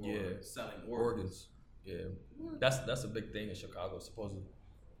trouble for selling organs. Yeah, that's a big thing in Chicago. Supposedly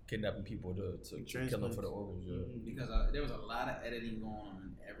kidnapping people to kill them for the organs. Yeah. Because there was a lot of editing going on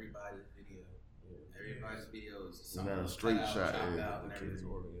in everybody's video. Everybody's video is something a straight shot.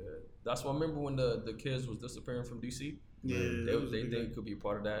 That's why I remember when the kids was disappearing from DC. Yeah, they think it could be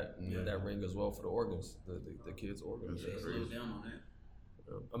part of that ring as well for the organs, the kids' organs. They slowed down on that.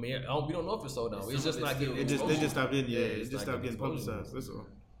 I mean, we don't know if it's sold down. It's just not getting. They just stopped getting. It just stopped getting publicized. That's all.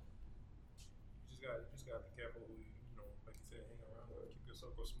 You just gotta be careful who like you said, hang around with. Keep your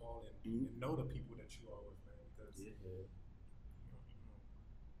circle small and know the people that you are with, man.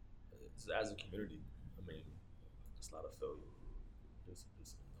 Because as a community, I mean, it's not a failure. Just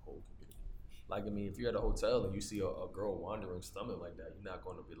the whole community. Like, I mean, if you're at a hotel and you see a girl wandering stomach like that, you're not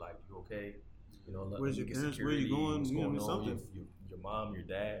going to be like, "You okay?" Where's your parents? Where are you going? What's going on? Your mom, your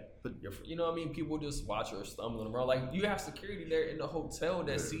dad. But what I mean? People just watch her stumbling around. Like, you have security there in the hotel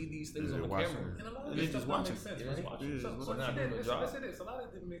that see these things on the camera. And a lot of this stuff makes sense. So not doing the job. A lot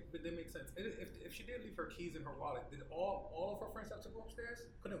of it make sense. If she did leave her keys in her wallet, did all of her friends have to go upstairs?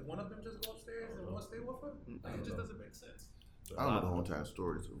 Couldn't one of them just go upstairs and one stay with her? Like, it just doesn't make sense. I don't know the whole entire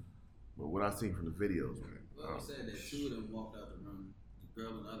story too, but what I've seen from the videos, man. Well, we said that 2 of them walked out the room. The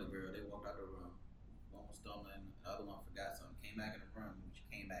girl and the other girl, they walked out the room. One was stumbling, the other one forgot something. Came back in the room. When she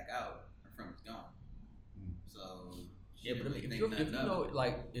came back out, her friend was gone. So but if you know,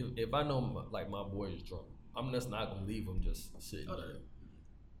 like, if I know like my boy is drunk, I'm just not gonna leave him just sitting there.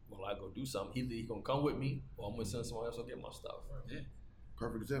 While I go do something, either he gonna come with me or I'm gonna send someone else to get my stuff. Yeah.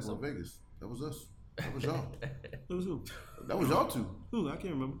 Perfect example in Vegas. That was us. That was y'all. That was who? That was y'all 2. Who? I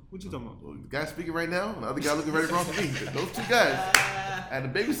can't remember. What you talking about? Well, the guy speaking right now, and the other guy looking right across from me. Those 2 guys. I had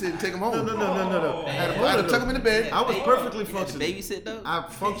to babysit and take them home. No. I had to tuck them in the bed. I was perfectly functioning. Babysit though? I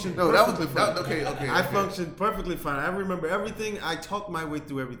functioned. No, that was okay. I functioned perfectly fine. I remember everything. I talked my way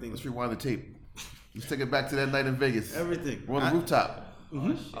through everything. Let's rewind the tape. Let's take it back to that night in Vegas. Everything. We're on the rooftop.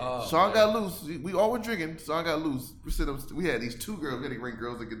 Sean got loose. We all were drinking. Sean got loose. We had these 2 girls. We had to bring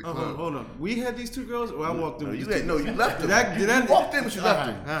girls to get the club. Hold on. We had these 2 girls, or I walked in. You left them. You walked in, but you left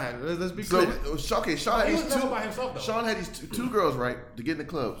them. All right, let's be clear. So, Sean had these 2 by himself, though. Sean had these two girls, right, to get in the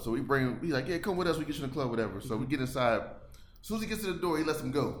club. So we like, yeah, come with us. We get you in the club, whatever. So we get inside. As soon as he gets to the door, he lets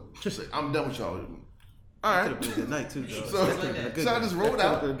them go. Like, I'm done with y'all. All right. Could have been a good night too, though. So Sean just rolled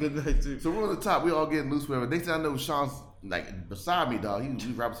out. A good night too. So we're on the top. We all getting loose, whatever. Next thing I know, Sean's like beside me, dog.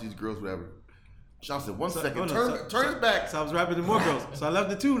 He rapping to these girls, whatever. Sean said, "One second, turn his back." So I was rapping to more girls. So I left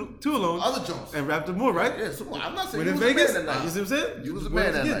the two alone. Other Jones. And rapped to more, right? Yeah. So I'm not saying you was Vegas, a man that night. You see what I'm saying? You was a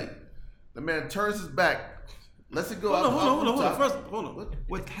man that night. The man turns his back, lets it go. Hold on. First, hold on.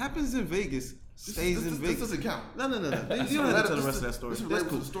 What happens in Vegas stays in Vegas. This doesn't count. No. You don't have to tell the rest of that story. This is related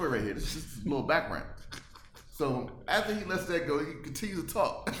to the story right here. This is a little background. So after he lets that go, he continues to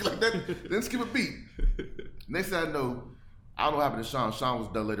talk like that. Then skip a beat. Next thing I know, I don't know what happened to Sean. Sean was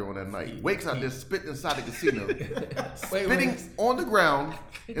done later on that night. Wakes out there spitting inside the casino, spitting on the ground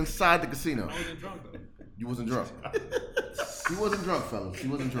inside the casino. I wasn't drunk though. You wasn't drunk. He wasn't drunk, fellas. He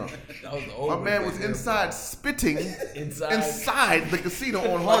wasn't drunk. That was the old My man was inside spitting inside the casino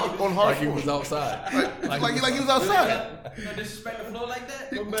on hard. Like he was outside. Like he was outside. You know, disrespect the floor like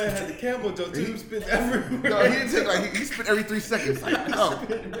that. My man had the camel toe too. He spit everywhere. No, he didn't take he spit every 3 seconds. Like, no.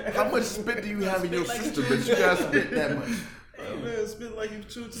 How much spit do you have in your system that you guys spit that much? Oh, man, spit like he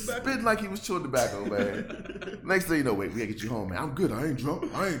was chewing tobacco. Spit like he was chewing tobacco, man. Next thing you know, wait, we gotta get you home, man. I'm good. I ain't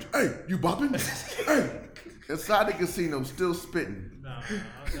drunk. Hey, you bopping? Hey. Inside the casino, still spitting. Nah, I think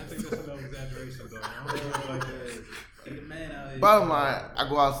that's a little exaggeration, though. I don't know like that. Bottom line, I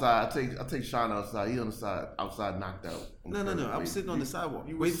go outside. I take Sean outside. He on the side, outside knocked out. No. I was sitting on the sidewalk.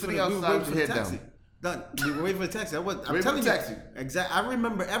 You were sitting outside with your head down. Done. You were waiting for the taxi. I'm telling you. Exactly. I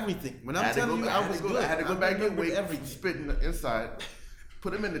remember everything. When I'm telling you, I was good. I had to go back and wait. Everything spitting inside.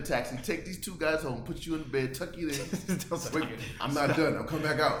 Put him in the taxi. Take these 2 guys home. Put you in the bed. Tuck you in. Wait, I'm not done. I'm coming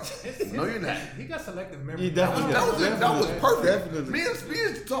back out. No, you're not. He got selective memory. That was perfect. Definitely. Me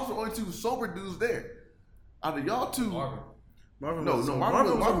and Toss were only 2 sober dudes there. Out of y'all 2. Marvin was a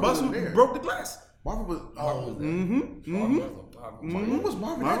bus who broke the glass. Marvin was. Marvin was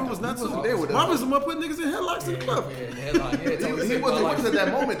Marvin. Marvin was not there with us. Marvin was the one putting niggas in headlocks in the club. He wasn't at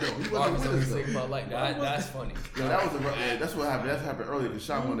that moment though. He wasn't with us though. That's funny. That's what happened. That happened earlier. Because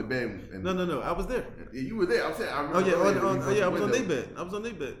Sean went to bed. No. I was there. Yeah, you were there. I'm saying. I was on their bed. I was on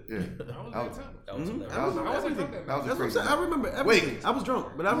their bed. Yeah. I wasn't drunk that night. That's what I'm saying. I remember everything. I was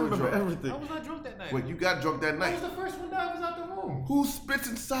drunk, but I remember everything. I was not drunk that night. Wait, you got drunk that night? I was the first one that was out the room. Who spits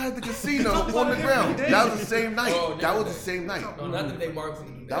inside the casino on the ground? That was the same night. That was the same night. No, not the day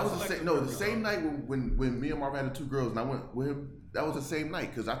Marvin. That was the same. No, the same night when me and Marvin had the 2 girls and I went with him. That was the same night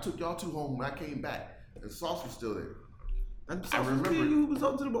because I took y'all 2 home when I came back and Sauce was still there. And I remember you was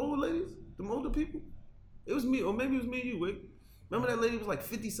talking to the old ladies, the older people. It was me, or maybe it was me and you. Wait, remember that lady was like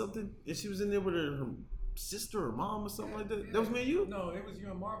 50 something and she was in there with her sister or mom or something like that. That was me and you. No, it was you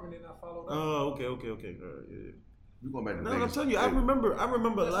and Marvin, and I followed up. Oh, okay. All right, yeah. We going back to Vegas. I'm telling you, I remember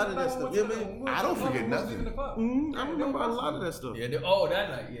a lot of that stuff. Yeah, man. I don't forget nothing. I remember a lot of that stuff. Yeah. That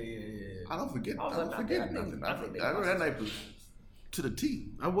night. Yeah. I don't forget. I don't forget nothing. I know that night was to the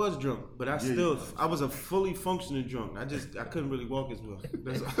T. I was drunk, but I was a fully functioning drunk. I couldn't really walk as well.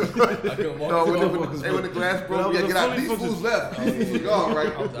 That's all. I couldn't walk. No, when the glass broke, we had to get out. These fools left. These fools were gone,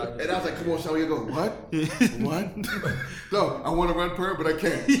 right? And I was like, "Come on, Sean." You go, "What? What?" No, I want to run per, but I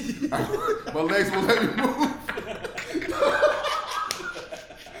can't. My legs won't let me move.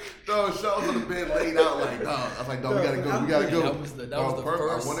 No, Sean was on the bed laid out like, I was like, no, we gotta go. That was the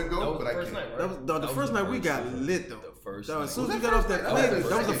first. I want to go, but I can't. Night, right? That was the first night we got lit though. First. As soon as we got off that plane,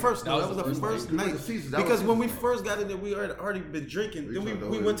 that was the first night. Because when we first got in there, we had already been drinking. Then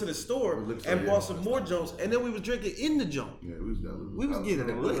we went to the store and bought some more Jones, and then we was drinking in the junk. Yeah, we was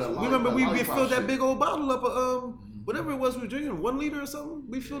getting lit. Remember we filled that big old bottle up of whatever it was we were drinking, 1 liter or something.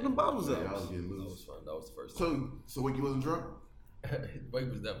 We filled them bottles up. I was getting loose. That was fun. That was the first. So Wiki wasn't drunk? Wake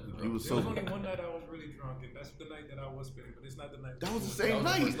was definitely drunk. He was There was sober. only one night I was really drunk, and that's the night that I was spitting, but it's not the night. That was the same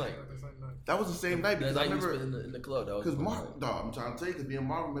night. That was the same night because I remember in the club. because Mark, dog, I'm trying to tell you, because me and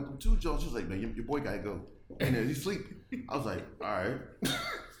Marvin met them 2 Jones. She was like, "Man, your boy gotta go," and then he's sleeping. I was like, "All right." I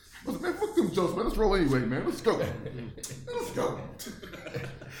was like, "Man, fuck them Jones, man. Let's roll anyway, man. Let's go. Let's go."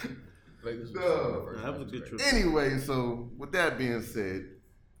 That was a good trip. Anyway, so with that being said,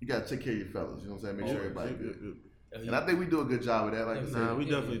 you gotta take care of your fellas. You know what I'm saying? Make sure everybody good. And I think we do a good job of that. Like I said, we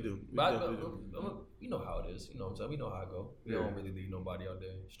definitely do. You know how it is. You know what I'm saying? We know how it go. We don't really leave nobody out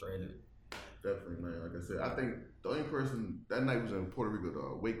there stranded. Definitely, man. Like I said, I think the only person that night was in Puerto Rico,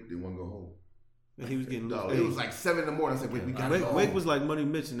 though. Wake didn't want to go home. And he was getting loose. It was like 7 in the morning. I said, we got to go. Wake was like Money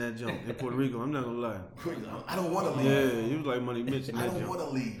Mitch in that jump in Puerto Rico. I'm not going to lie. I don't want to leave. Yeah, he was like Money Mitch in that jump. I don't want to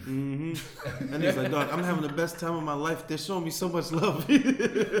leave. Mm-hmm. And he's like, dog, I'm having the best time of my life. They're showing me so much love.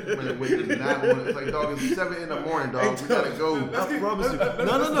 Man, Wake is not one. It's like, dog, it's 7 in the morning, dog. We got to go. I promise you.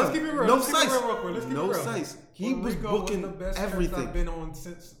 No. Let's keep it real. No sites. No sites. He was booking the best everything. I've been on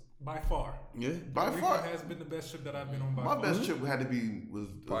since. By far. Yeah. By far. has been the best trip that I've been on by far. My best trip had to be New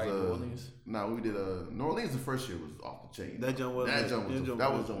Orleans. No, we did New Orleans. The first year was off the chain. That jump was that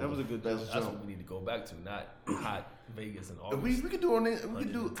was a good best That's jump. what we need to go back to, not hot Vegas and all. We could do on it. We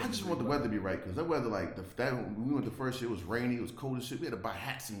could do. I just want the weather to be right because that weather, like when we went the first year, it was rainy. It was cold as shit. We had to buy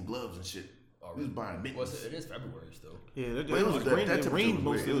hats and gloves and shit. We was buying mittens. It is February still. Yeah, it was rain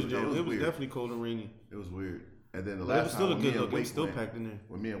most of the jump. It was definitely cold and rainy. It was weird. And then the last time, me and Wake still packed in there.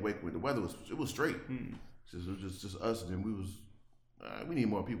 When me and Wake went, the weather was straight. It was just us, and then we was. We need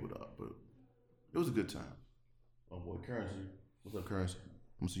more people though, but it was a good time. Oh boy, Currency, what's up, Currency?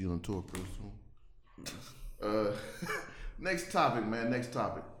 I'm gonna see you on tour pretty soon. Next topic, man. Next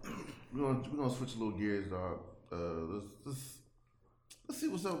topic. We're gonna switch a little gears, dog. Let's see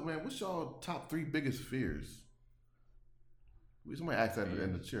what's up, man. What's y'all top 3 biggest fears? Somebody asked that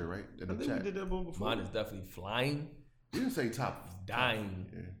in the chair, right? In the chat. We did that one before. Mine is definitely flying. You didn't say top. Dying.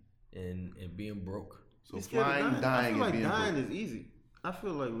 And being broke. So flying, dying, and being dying broke. is easy. I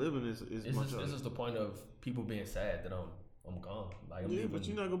feel like living is much harder. This is the point of people being sad that I'm gone. Like I'm leaving, but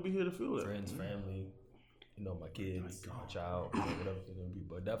you're not gonna be here to feel that. Friends, family, my kids, my child, whatever it's gonna be.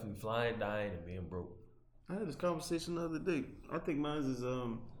 But definitely flying, dying, and being broke. I had this conversation the other day. I think mine is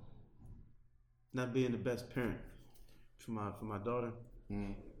not being the best parent for my daughter.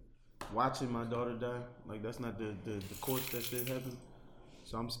 Watching my daughter die, like that's not the course that should happen.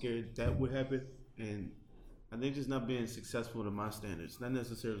 So I'm scared that would happen, and I think just not being successful to my standards, not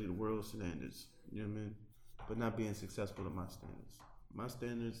necessarily the world's standards. You know what I mean? But not being successful to my standards. My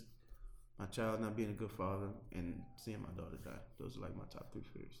standards, my child not being a good father, and seeing my daughter die. Those are like my top 3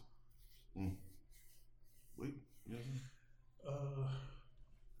 fears. Wait,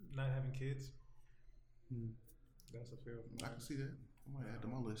 not having kids. That's a fear of mine. I can see that. I might add to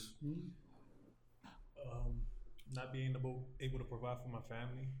my list. Not being able to provide for my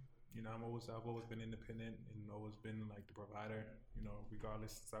family. I've always been independent and always been like the provider.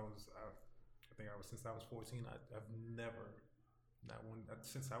 Regardless since I was 14. I've never,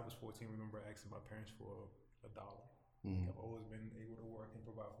 since I was 14. Remember asking my parents for $1. I've always been able to work and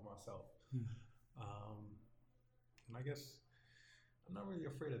provide for myself. And I guess I'm not really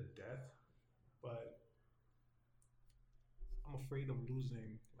afraid of death, but I'm afraid of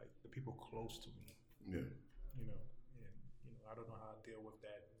losing like the people close to me. Yeah. I don't know how to deal with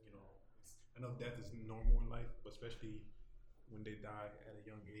that. I know death is normal in life, but especially when they die at a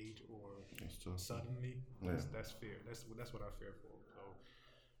young age or suddenly, that's fear. That's what I fear for. So,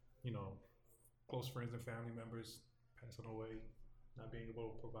 close friends and family members passing away, not being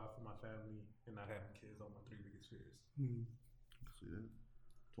able to provide for my family, and not having kids are my 3 biggest fears. See that?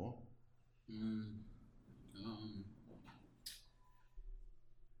 Tom?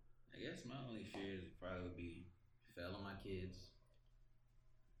 I guess my only fears probably would be failing my kids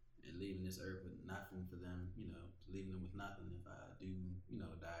and leaving this earth with nothing for them, leaving them with nothing if I do,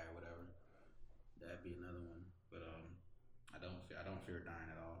 die or whatever. That'd be another one. But I don't fear dying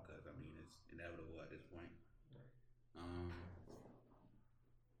at all because it's inevitable at this point.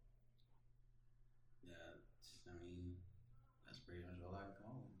 That's pretty much all I can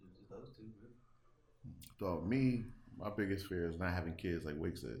come up with. Just those 2, really. Dog, my biggest fear is not having kids, like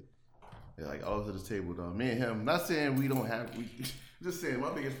Wake said. They're like all to the table, dog. Me and him, not saying we don't have, just saying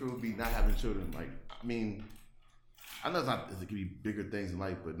my biggest fear would be not having children. Like, I know it could be bigger things in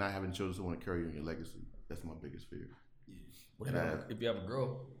life, but not having children so want to carry on your legacy. That's my biggest fear. Yeah. If you have a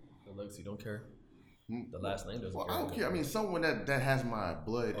girl, the legacy don't care. The last name doesn't care. I don't care. Someone that has my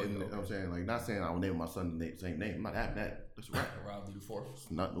blood, you know what I'm saying? Like, not saying I will name my son the same name. I'm not having that. That's a wrap. Rob the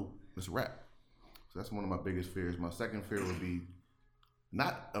 4th. It's a wrap. So that's one of my biggest fears. My second fear would be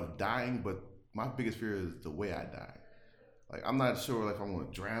not of dying, but my biggest fear is the way I die. Like, I'm not sure if I'm going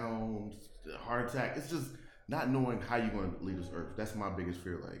to drown, heart attack. It's just not knowing how you're going to leave this earth. That's my biggest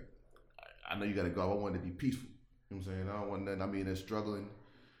fear. Like, I know you got to go. I want it to be peaceful. You know what I'm saying? I don't want that. They're struggling.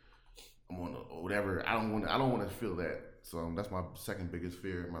 I'm on whatever. I don't want to feel that. So that's my second biggest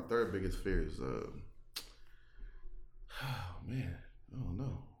fear. My third biggest fear is, I don't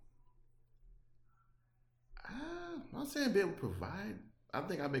know. I'm not saying be able to provide. I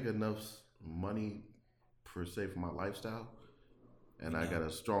think I make enough money per se for my lifestyle, and I got a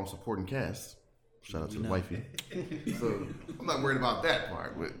strong supporting cast. Shout out to the wifey. So I'm not worried about that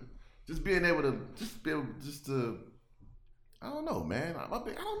part, but just being able to I don't know, man. I don't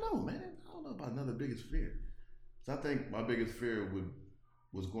know, man. I don't know about another biggest fear. So I think my biggest fear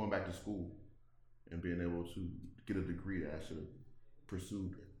was going back to school and being able to get a degree that I should have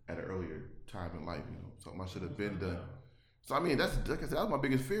pursued at an earlier time in life. Something I should have been done. So I mean, that's like I said, that was my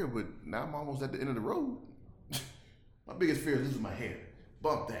biggest fear. But now I'm almost at the end of the road. My biggest fear is losing my hair.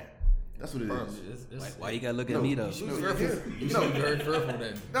 Bump that. That's what it is. Why you gotta look at me though? You should be very fearful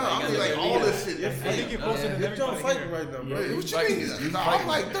then. No, I mean like all this shit. I think you're posting You're trying to fight right now, bro. What you mean? I'm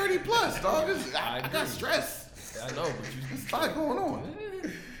like 30 plus, dog. I got stress. I know, but There's a lot going on.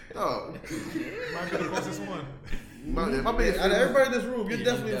 Dog. Might be the closest one. My biggest Out of fear. everybody in this room, you're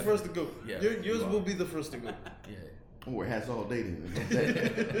definitely the first to go. Yeah. Yours will be the first to go. yeah. I'm wearing hats all day.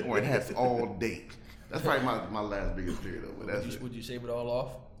 I'm wearing hats all day. That's probably my last biggest fear though. But that's Would you shave it all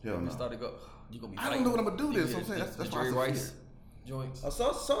off? Hell no. Start to go. You gonna be. I don't know what I'm gonna do this. I'm saying that's the why Jerry it's a Rice fear. joints. I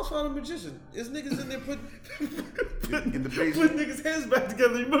saw the magician. There's niggas in there putting In the basement. niggas' heads back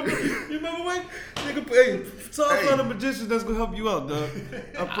together. You remember when? Nigga, hey, saw the magician that's gonna help you out, dog.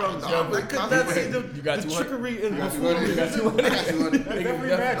 I promise. I could not see the trickery in the food. I got 200. Definitely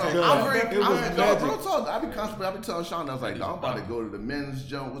magic. It was magic. I be telling Sean, I was like, I'm about to go to the men's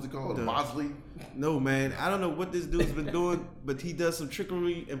jump. What's it called? Bosley. No, man. I don't know what this dude's been doing, but he does some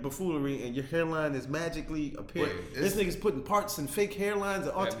trickery and buffoonery, and your hairline is magically appearing. This nigga's putting parts and fake hairlines and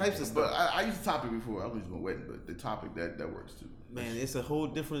all types of stuff. But I used to top it before. I was using a wedding, but the topic that works too. Man, it's a whole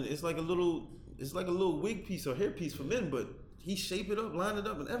different. It's like a little wig piece or hair piece for men, but he shape it up, line it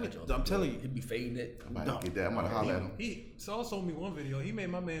up, and everything. I'm telling you, He'd be fading it. I'm about to get that. I'm about to holler at him. Saul showed me one video. He made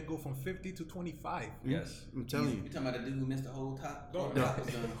my man go from 50 to 25. Yes. I'm telling you. You talking about the dude who missed the whole top? No. The top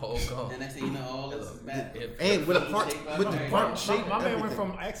was done. Whole gone. And next thing you know, all this back. And with the part shape, My man everything. went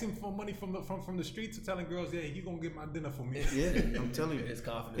from asking for money from the street to telling girls, "Yeah, you gonna get my dinner for me." Yeah, I'm telling you, His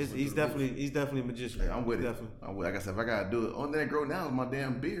confidence. he's definitely a magician. Hey, I'm with it. Definitely. Like I said, if I gotta do it, only thing that grow now is my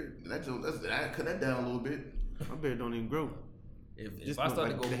damn beard. I cut that down a little bit. My beard don't even grow. If I start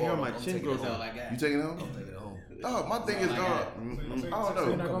to go the hair on bald, my I'm chin taking grows it That's home. all I got. You taking it home? I'm taking it home. Oh, my thing is I gone. got I So don't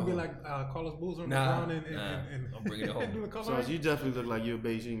you're not know. gonna be like Carlos Boozer and Nah, LeBron and I'm bringing it home. do the color. So you definitely look like you're a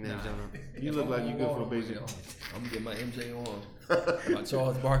Beijing now, John. You look like you good for a Beijing. I'm gonna get my MJ on. My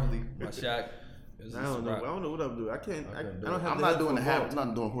Charles Barkley, my Shaq. I don't know what I'm doing. I don't have. I'm not doing the hat. I'm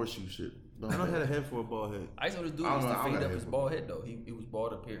not doing horseshoe shit. I don't have a head for a bald head. I saw this dude I used don't to know, I fade don't up got his it. bald head though. He was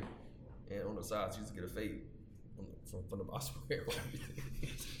bald up here, and on the sides he used to get a fade from the boss hair.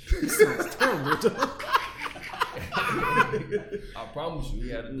 Sounds terrible. I promise you, he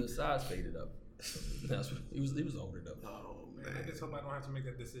had the sides faded up. That's what he was older though. Oh man, I just hope I don't have to make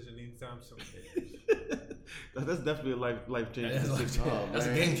that decision anytime soon. That's definitely a life changing decision. That's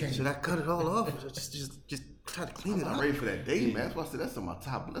a game changer. Should I cut it all off? Or just try to clean it I'm up. ready for that day, man. That's why I said that's on my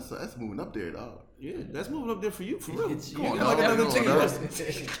top. That's moving up there, dog. Yeah, that's moving up there for you, for real. Come on, You got like dog. another Come on,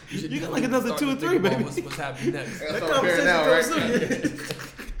 two. dog. You got like another 2 or 3, baby. What's happening next? That's That all preparing now, right? conversation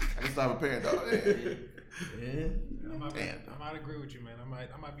I can start preparing, dog. Yeah. I might agree with you, man.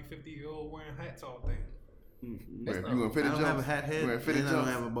 I might be 50-year-old wearing hats all day. You want fitted I don't have a jumps? hat head, You wearing fitted and I don't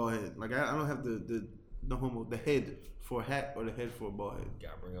jumps? have a bald head. Like I don't have the head for a hat or the head for a bald head.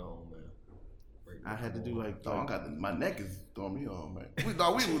 Gotta bring it home, man. I had to do like Dog, my neck is throwing me off, man. We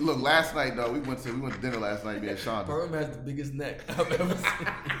look last night, dog. We went to dinner last night. Me and Sean. Perm has the biggest neck I've ever seen.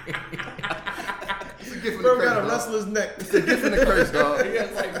 It's a gift from the bro curse, got a dog. wrestler's neck. It's a gift from the curse, dog. He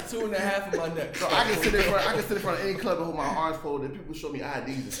has like 2.5 of my neck. So I can sit in front of any club and hold my arms folded. People show me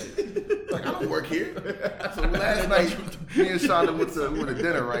IDs and shit. Like I don't work here. So last night, me and Sean went to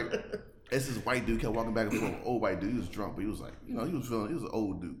dinner, right? It's this white dude kept walking back and forth. Old white dude. He was drunk, but he was like, he was an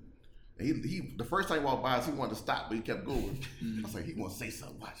old dude. And he the first time he walked by us, he wanted to stop, but he kept going. I was like, he want to say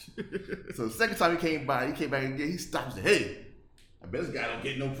something. Watch. So the second time he came back again. He stopped and said, hey. I bet this guy don't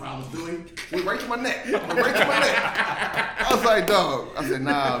get no problems doing. Went right to my neck. I was like, dog. I said,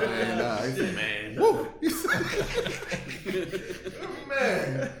 nah, man, nah. He said, man. Woo. He said,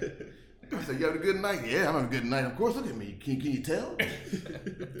 man. I said, you having a good night? Yeah, I'm having a good night. Of course, look at me. Can you tell?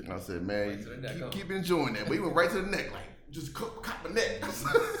 I said, man, keep enjoying that. But he went right to the neck, like, just caught my neck.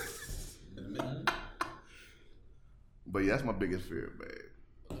 But yeah, that's my biggest fear,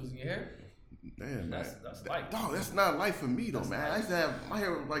 man. Losing your hair? Damn, man. That's life. Dog, that's not life for me, though, man. I used to have my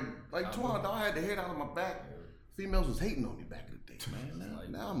hair like Twan, dog. I had the hair down on my back. Females was hating on me back in the day,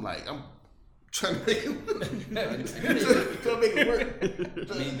 man. Now I'm like, I'm trying to make it work.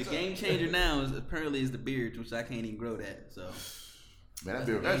 I mean, the game changer now is apparently the beard, which I can't even grow that. So, man, that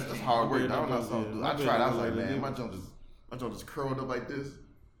beard, that's hard work. I don't know something. I tried. I was like, man, my jump just curled up like this.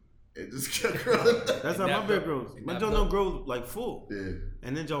 It just kept growing. That's how my beard grows. My jaw don't grow like full. Yeah.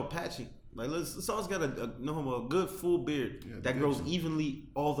 And then y'all patchy. Like let's always got a good full beard that grows evenly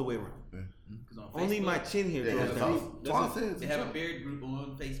all the way around. Yeah. Only my chin here grows down. They have a beard group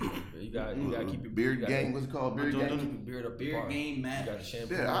on Facebook. You got to keep your beard gang. What's it called? Beard gang. Keep your beard up. Beard game match. You got the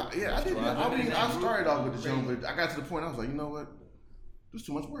shampoo. Yeah, I did. I started off with the jump, but I got to the point I was like, you know what? There's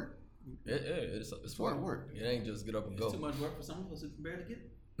too much work. It's work. It ain't just get up and go. It's too much work for some of us who can barely get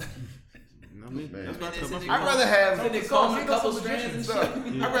it. I'd rather have a couple strands.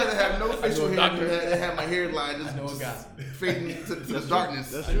 I'd rather have no facial hair than have my hairline just fading to the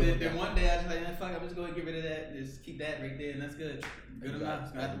darkness. Then one day I was like, fuck, I'm just going to get rid of that. Just keep that right there, and that's good. Good enough.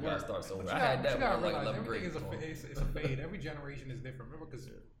 It's got to work. Start somewhere. I had that one like 11th grade. It's a fade. Every generation is different. Remember, because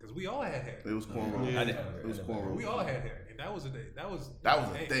we all had hair. It was cornrow. It was cornrow. We all had hair, and that was a day. That was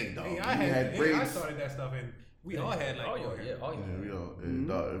a thing, dog. I started that stuff, and we all had like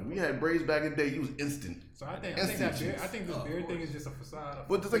if we had braids back in the day, you was instant. So I think this beard thing is just a facade.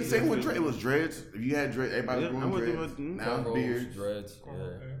 But it's like same with dreads. It was dreads. If you had dreads, everybody was growing dreads. Now it's beards. Dreads.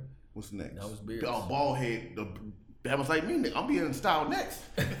 What's next? Now it's beards. Bald head. That was like me. I'm being in style next.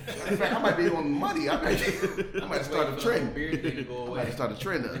 In fact, I might be on money. I might start a trend. Beard thing to go away. I might start a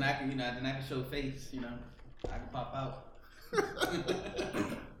trend. Then I can show face. I can pop out.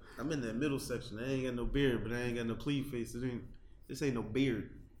 I'm in that middle section. I ain't got no beard, but I ain't got no plea face. This ain't no beard.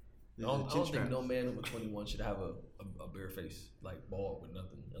 I don't think no man over 21 should have a bare face, like bald with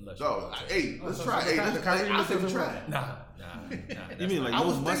nothing, unless. Let's try. I say we try. Nah. You mean like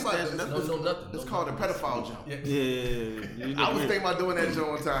no mustache? Nothing. It's called a pedophile jump. Yeah. I was thinking about doing that joke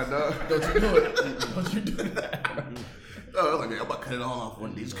one time, dog. Don't you do it? Don't you do that? I was like, man, I'm about to cut it all off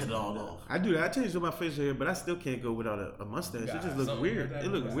one day. Just cut it all off. I do that. I changed up my facial hair, but I still can't go without a mustache. It just looks weird.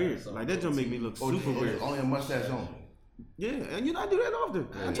 It looks weird. Like that don't make me look super weird. Only a mustache on. Yeah, and I do that often.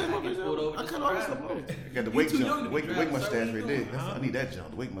 I change my facial. I cut all this stuff off. I got the wake jump, the wake mustache right there. I need that jump,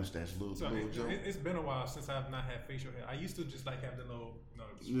 the wake mustache, little jump. It's been a while since I've not had facial hair. I used to just like have the little, but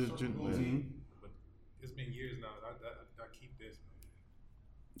it's been years now. I keep this.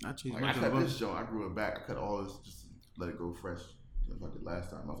 I changed my cut this joint. I grew it back. I cut all this, just let it grow fresh. Just like the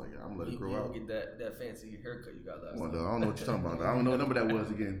last time. I was like, I'm gonna let it grow out. You get that fancy haircut you got last time. I don't know what you're talking about. I don't know what number that was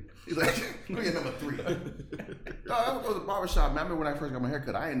again. He's like, look at number 3. No, I was at the barbershop. Man, I remember when I first got my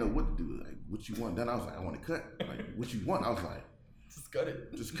haircut, I didn't know what to do. Like, what you want? Then I was like, I want to cut. Like, what you want? I was like, just cut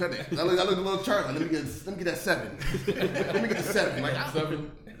it. Just cut it. I looked at the little chart. Like, let me get that 7. Let me get the 7. Like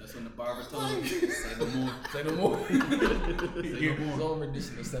 7. That's when the barber told me, say no more. Say no more. Say no more. Zone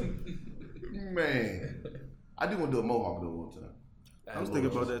rendition of 7. Man, I do want to do a mohawk though one time. I was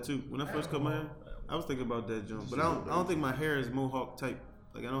thinking about that too. When I first cut my hair, I was thinking about that jump. But I don't think my hair is mohawk type.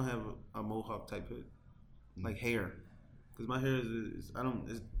 Like I don't have a mohawk type head, like hair, because my hair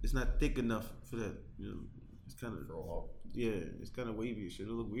it's not thick enough for that. It's kind of it's kind of wavy and shit.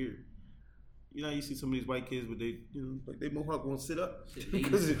 It'll look weird. You see some of these white kids, but like they mohawk won't sit up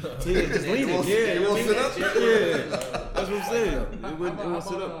because just lean it. Yeah, it won't sit up. Yeah, that's what I'm saying. It won't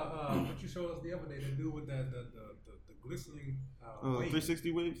sit up. What you showed us the other day to do with the glistening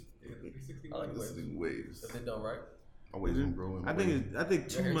 360 waves. Yeah, 360 waves. I like glistening waves. If they done right. Always growing. I think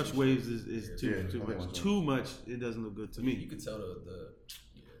too much waves is too much. Too much, it doesn't look good to me. You can tell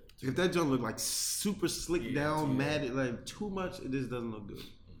if that junk look like super slick down, matted, like too much, it just doesn't look good.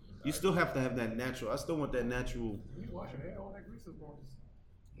 You still have to have that natural. I still want that natural. You wash your hair, all that grease is going.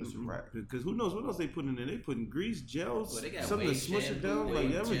 That's right. Because who knows what else they put in there? They putting grease, gels, well, something to smush it down,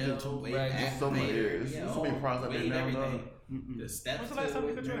 like everything. There's so many areas. There's so many products out there now. The steps. When's the last time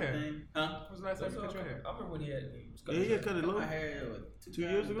you cut your hair? Huh? When's the last time you cut your hair? I remember when he had. Yeah, cut it low. My hair 2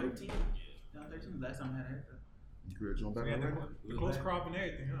 years ago. 2013. Last time I had a haircut. You grew it on back already? The close crop and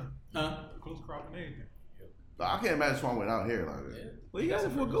everything, huh? The close crop and everything. I can't imagine someone without hair like that. Well, you got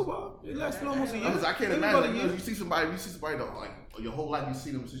it for a good while. It lasted almost a year. I can't imagine. You see somebody though, like your whole life you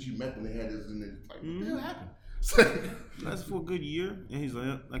see them since you met them, they had this, and then like, what the hell happened? Lasted for a good year, and he's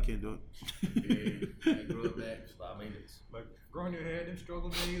like, I can't do it. Yeah, grow it back. Like growing your hair, them struggle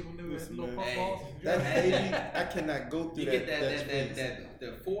days when they had little puff balls. That baby, I cannot go through that. You get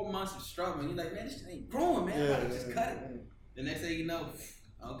that 4 months of struggling. You're like, man, this shit ain't growing, man. I just cut it. The next thing you know,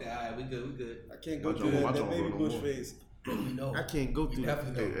 okay, all right, we good. I can't go through that baby bush phase. I can't go through that.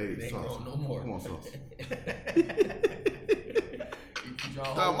 Hey, Sauce. No more. Come on, Sauce.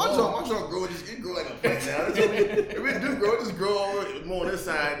 My jaw grow, it grow like a plant now. If it do grow, it just grow all more on this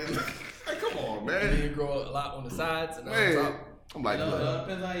side. Like, come on, man. You grow a lot on the sides and on the top. I'm like,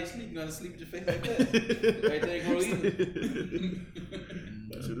 depends on how you sleep. You gotta sleep with your face like that. Everything grow easy.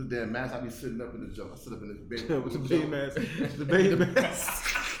 So this damn mask, I be sitting up in the jump. I sit up in this bed with the baby mask. The baby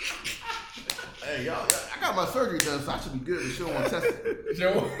mask. Hey, y'all, I got my surgery done, so I should be good. She don't want to test it. She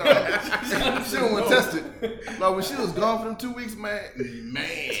don't want to test it. Like when she was gone for them 2 weeks, man,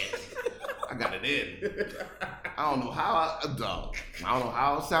 I got it in. I don't know how I don't know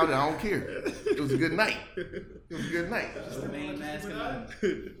how it sounded. I don't care. It was a good night. Just the main mask on.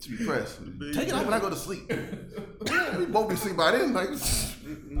 To be pressed. Take it off when I go to sleep. We both be asleep by then. Like, how does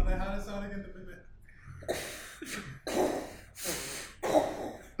it sound again?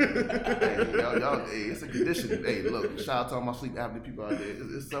 y'all, hey, it's a condition. Hey, look, shout out to all my sleep apnea people out there.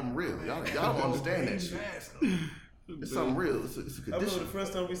 It's something real. Y'all don't understand that shit. It's something real. It's a condition. I remember the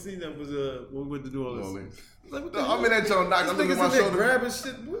first time we seen that was when we went to New Orleans. Like, I'm in that joint knocked. I look at my shoulder. Grabbing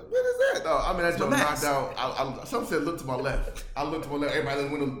shit. What is that? No, I'm in that joint knocked out. Some said look to my left. I looked to my left. Everybody in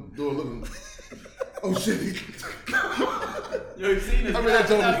the window door looking. Oh shit! You seen this? I'm in that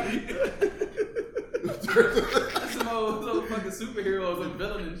joint. That's some old fucking superheroes and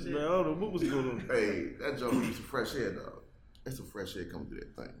villain and shit. Man, I don't know what was going on. Hey, that joint was some fresh air, dog. That's some fresh air coming through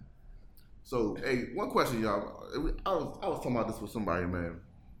that thing. So, hey, one question, y'all. I was talking about this with somebody, man.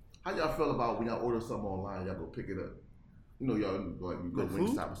 How y'all feel about when y'all order something online, y'all go pick it up? You know, y'all go to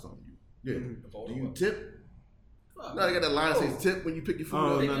Wingstop or something. Yeah. Mm-hmm. Do you tip? No, they got that line that says tip when you pick your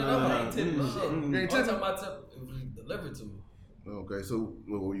food up. No. Tip shit. You ain't talking about tip delivered to me. Okay, so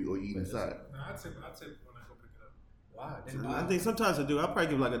what you eat inside? No, I tip when I go pick it up. Why? I think sometimes I do. I probably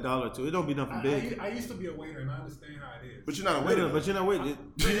give like $1 or $2. It don't be nothing big. I used to be a waiter, and I understand how it is. But you're not a waiter. But you're not waiting.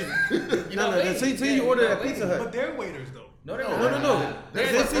 No. Say you order at Pizza Hut. But they're waiters though. No. They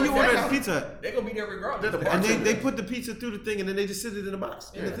say you order at Pizza Hut. They're gonna be there regardless. And they put the pizza through the thing, and then they just sit it in the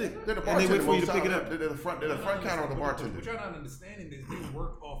box. Yeah. In the thing. They're the and they wait for you to bartender pick it up. They're the front counter of the bartender. What y'all not understanding is they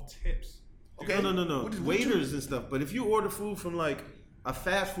work off tips. Okay. No. Waiters and stuff. But if you order food from like a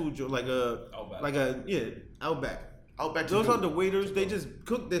fast food joint, like Outback. Those are the waiters. They just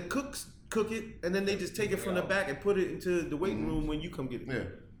cook. The cooks cook it, and then they just take it from the back and put it into the waiting room when you come get it. Yeah.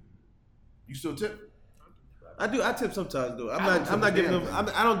 You still tip? I do. I tip sometimes though. I'm not giving them.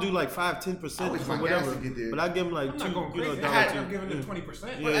 I don't do like 5-10% or whatever. But I give them like $2. I'm giving them 20%.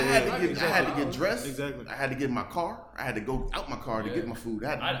 I had to get dressed. Exactly. I had to get in my car. I had to go out my car to get my food.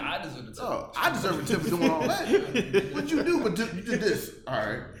 I deserve the tip. I deserve a tip for doing all that. What you do? But you did this. All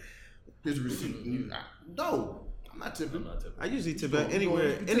right. Here's a receipt. No. I'm not tipping. I usually tip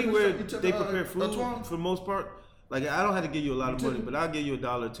anywhere they prepare food for the most part. Like I don't have to give you a lot of money, but I'll give you $1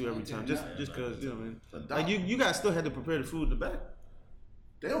 or $2 every time, just because you know what I mean. Like you guys still had to prepare the food in the back.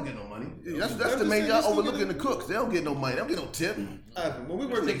 They don't get no money. That's the main y'all overlooking the cooks. They don't get no money. They don't get no tip. When we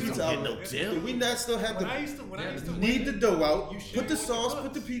worked at Pizza Hut, did we not still have to knead the dough out, put the sauce,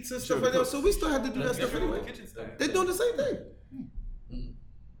 put the pizza, stuff like that? So we still had to do that stuff anyway. They're doing the same thing.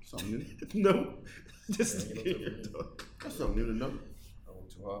 Something new? No. That's something new to know. I went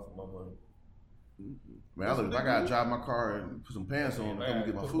too hard for my money. Man, I gotta drive my car and put some pants on to come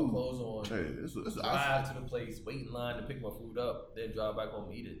get my food. My clothes on. Hey, drive to the place, wait in line to pick my food up, then drive back home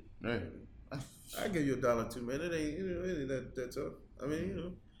and eat it. Hey, I give you $1 or $2, man. It ain't that tough. I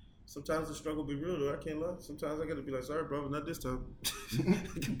mean, sometimes the struggle be real though. I can't lie. Sometimes I gotta be like, sorry, bro, not this time.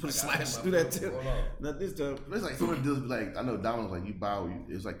 Put a slash through that tip. Not this time. It's like some of the deals be like, I know Domino's like you buy,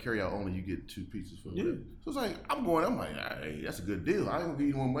 it's like carry out only. You get 2 pizzas for it. Yeah. So it's like I'm like, hey, that's a good deal. I ain't gonna give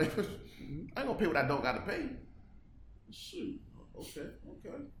you one money. I ain't gonna pay what I don't gotta pay. Shoot. Okay.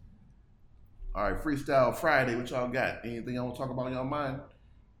 All right, Freestyle Friday. What y'all got? Anything y'all want to talk about in y'all mind?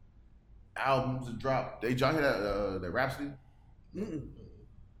 Albums to drop. Y'all hear that Rhapsody? I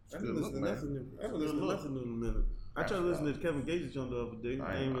haven't listened to nothing new. I haven't listened to nothing new in a minute. I tried to listen to Kevin Gates on the other day.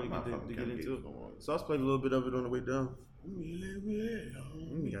 I ain't really get into it. So I was playing a little bit of it on the way down.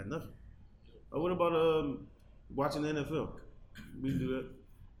 We got nothing. Oh, what about watching the NFL? We do that.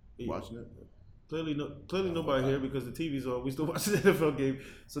 Watching it? Clearly nobody here because the TV's on. We still watching the NFL game,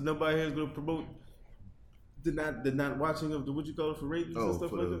 so nobody here is going to promote the not watching of the what you call it for ratings and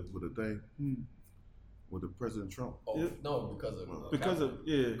stuff like that. For the thing. With the President Trump. Oh, yeah. No, because of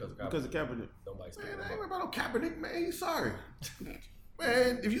Kaepernick. Nobody's man, I ain't worried about no Kaepernick, man. He's sorry.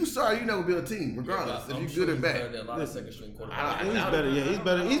 Man, if you sorry, you never build a team, regardless. If you good or bad. He's better. Yeah,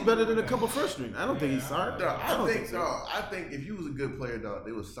 he's better than a couple first string. I don't think he's sorry. I think if you was a good player, dog,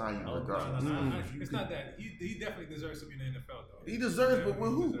 they would sign you regardless. It's not that. He definitely deserves to be in the NFL, though. He deserves, but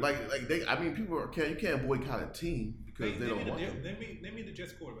with who? People you can't boycott a team because they don't want him. Name me the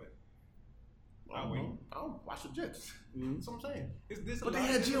Jets quarterback. I don't watch the Jets. That's what I'm saying. But they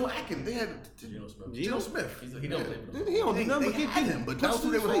had Geno Atkins. They had Geno Smith. He don't play for them. He don't never get him, but that's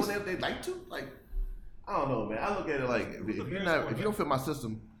who they were holding if they like to. Like, I don't know, man. I look at it like if you don't fit my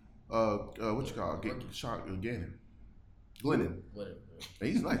system, what you call Glennon. And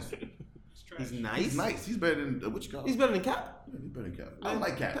he's nice. He's nice. He's nice. He's better than what you call? He's better than Cap. Yeah, he's better than Cap. I don't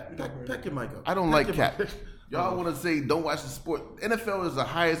like Cap. Pack your mic up. I don't like Cap. Y'all want to say don't watch the sport? NFL is the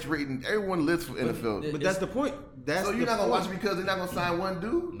highest rating. Everyone lives for NFL. But that's the point. So you're not gonna watch it because they're not gonna sign one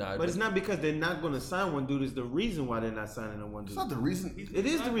dude? Nah, but it's not because they're not gonna sign one dude. It's the reason why they're not signing a one dude. It's not the reason. It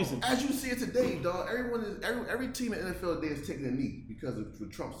is the reason. As you see it today, dog. Every team in NFL today is taking a knee because of what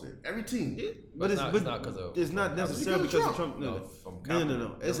Trump said. Every team. But it's not because of. It's not necessarily because of Trump. No.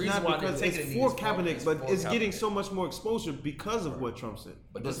 It's not because it's for Kaepernick, but it's getting so much more exposure because of what Trump said.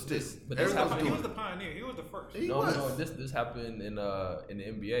 But this happened. He was the pioneer. He was the first. No. This happened in the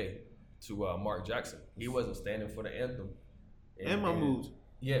NBA to Mark Jackson. He wasn't standing for the anthem. And Mahmoud.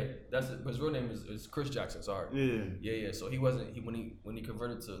 Yeah, that's it. But his real name is Chris Jackson. Sorry. Yeah. So he wasn't. When he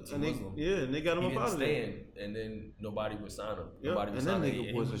converted to Muslim. And they got him up out of there. And then nobody would sign him. Yep. Nobody would and sign that him.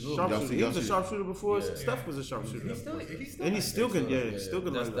 nigga was a sharpshooter. He was a sharpshooter before Steph was a sharpshooter. He still can.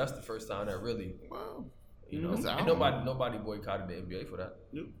 That's the first time that really. Wow. You know, and nobody boycotted the NBA for that.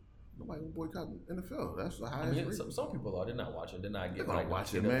 Yep. Nobody boycotting NFL. That's the highest. I mean, some people are. They're not watching. They're not getting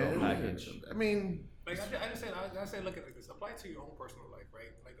watching, man. Package. I mean, like I say, look at this. Apply to your own personal life,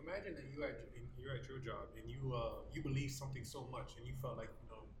 right? Like imagine that you're at your job and you believe something so much and you felt like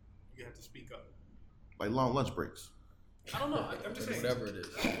you have to speak up. Like long lunch breaks. I don't know. I'm just saying. Whatever it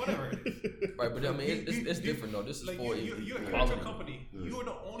is. Right, but I mean, it's different though. This is like for you're at your company. You're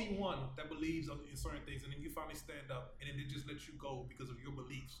the only one that believes in certain things, and then you finally stand up, and then they just let you go because of your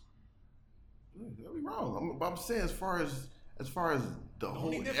beliefs. That'd be wrong. I'm saying as far as the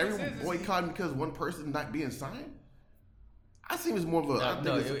whole everyone boycotting because one person not being signed. I think it's more of a.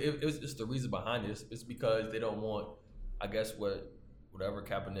 It's the reason behind it. It's because they don't want, I guess, whatever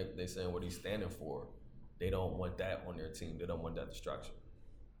Kaepernick they saying what he's standing for. They don't want that on their team. They don't want that distraction.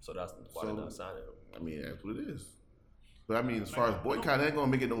 So that's why they're not signing him. I mean, that's what it is. But I mean, as far as boycott, it ain't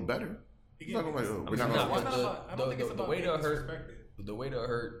gonna make it no better. It's not gonna we're not gonna watch. The way to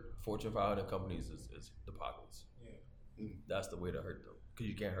hurt Fortune 500 companies is the pockets. Yeah. That's the way to hurt them. Because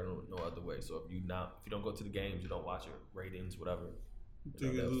you can't hurt them no other way. So if you don't go to the games, you don't watch your ratings, whatever.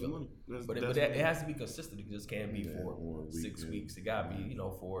 But it has to be consistent. It just can't be for 6 weeks. It gotta be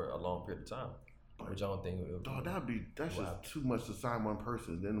for a long period of time. Which I don't think. That's just too much to sign one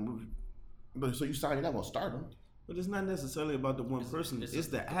person. Then, so you sign, you're not gonna start them. But it's not necessarily about the one person. It's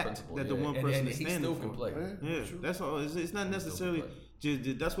the act that the one person is standing for. Can play. Yeah, that's all. It's not necessarily.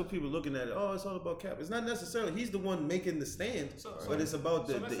 That's what people are looking at. Oh, it's all about Cap. It's not necessarily. He's the one making the stand, but it's about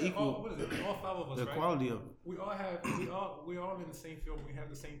the equal. What is it? All five of us, the right? quality of it. We're all in the same field. We have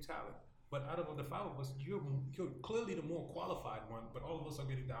the same talent. But out of the five of us, you're clearly the more qualified one. But all of us are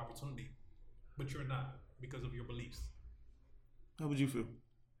getting the opportunity. But you're not because of your beliefs. How would you feel?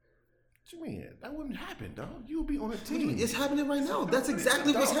 What you mean? That wouldn't happen, dog. You'll be on a team. It's happening right now. That's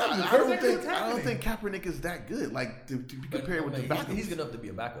exactly what's happening. I don't think Kaepernick is that good. Like to be compared with the backup. He's good enough to be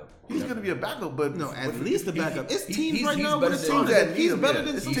a backup. He's going to be a backup, but no, at least a backup. It's teams right now with a team that he's better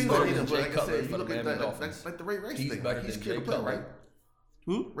than some teams that need him. But like I said, you look at that, like the Ray Rice thing. He's clear to play, right?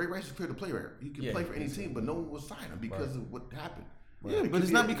 Who? Ray Rice is clear to play, right? He can play for any team, but no one will sign him because of what happened. Yeah, but it's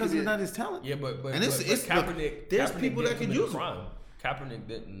not because it's not his talent. Yeah, but it's Kaepernick. There's people that can use him. Kaepernick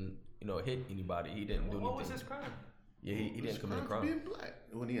didn't, hit anybody. He didn't do anything. What was his crime? Yeah, he didn't commit a crime. Being black.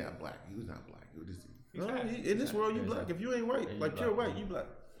 When he not black, he was not black. In this world, you black. If you ain't white, like pure white, you black.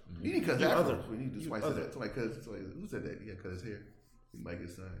 He didn't cut his hair. Somebody said that. Who said that? Yeah, cut his hair. He might get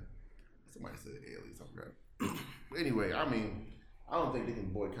signed. Somebody said aliens. But anyway, I mean. I don't think they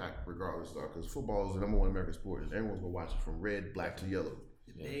can boycott regardless, though, because football is the number one American sport, and everyone's gonna watch it from red, black to yellow.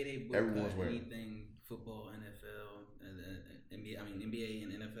 They boycott anything football, NFL, and NBA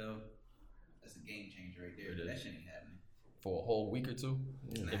and NFL. That's a game changer right there. That shit ain't happening for a whole week or two.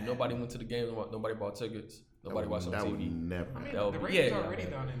 Yeah. If nobody went to the game, nobody bought tickets, nobody watched on TV. That would never. The ratings are already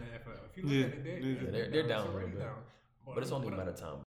down in the NFL. If you look at it, they're down a little bit. But it's only a matter of time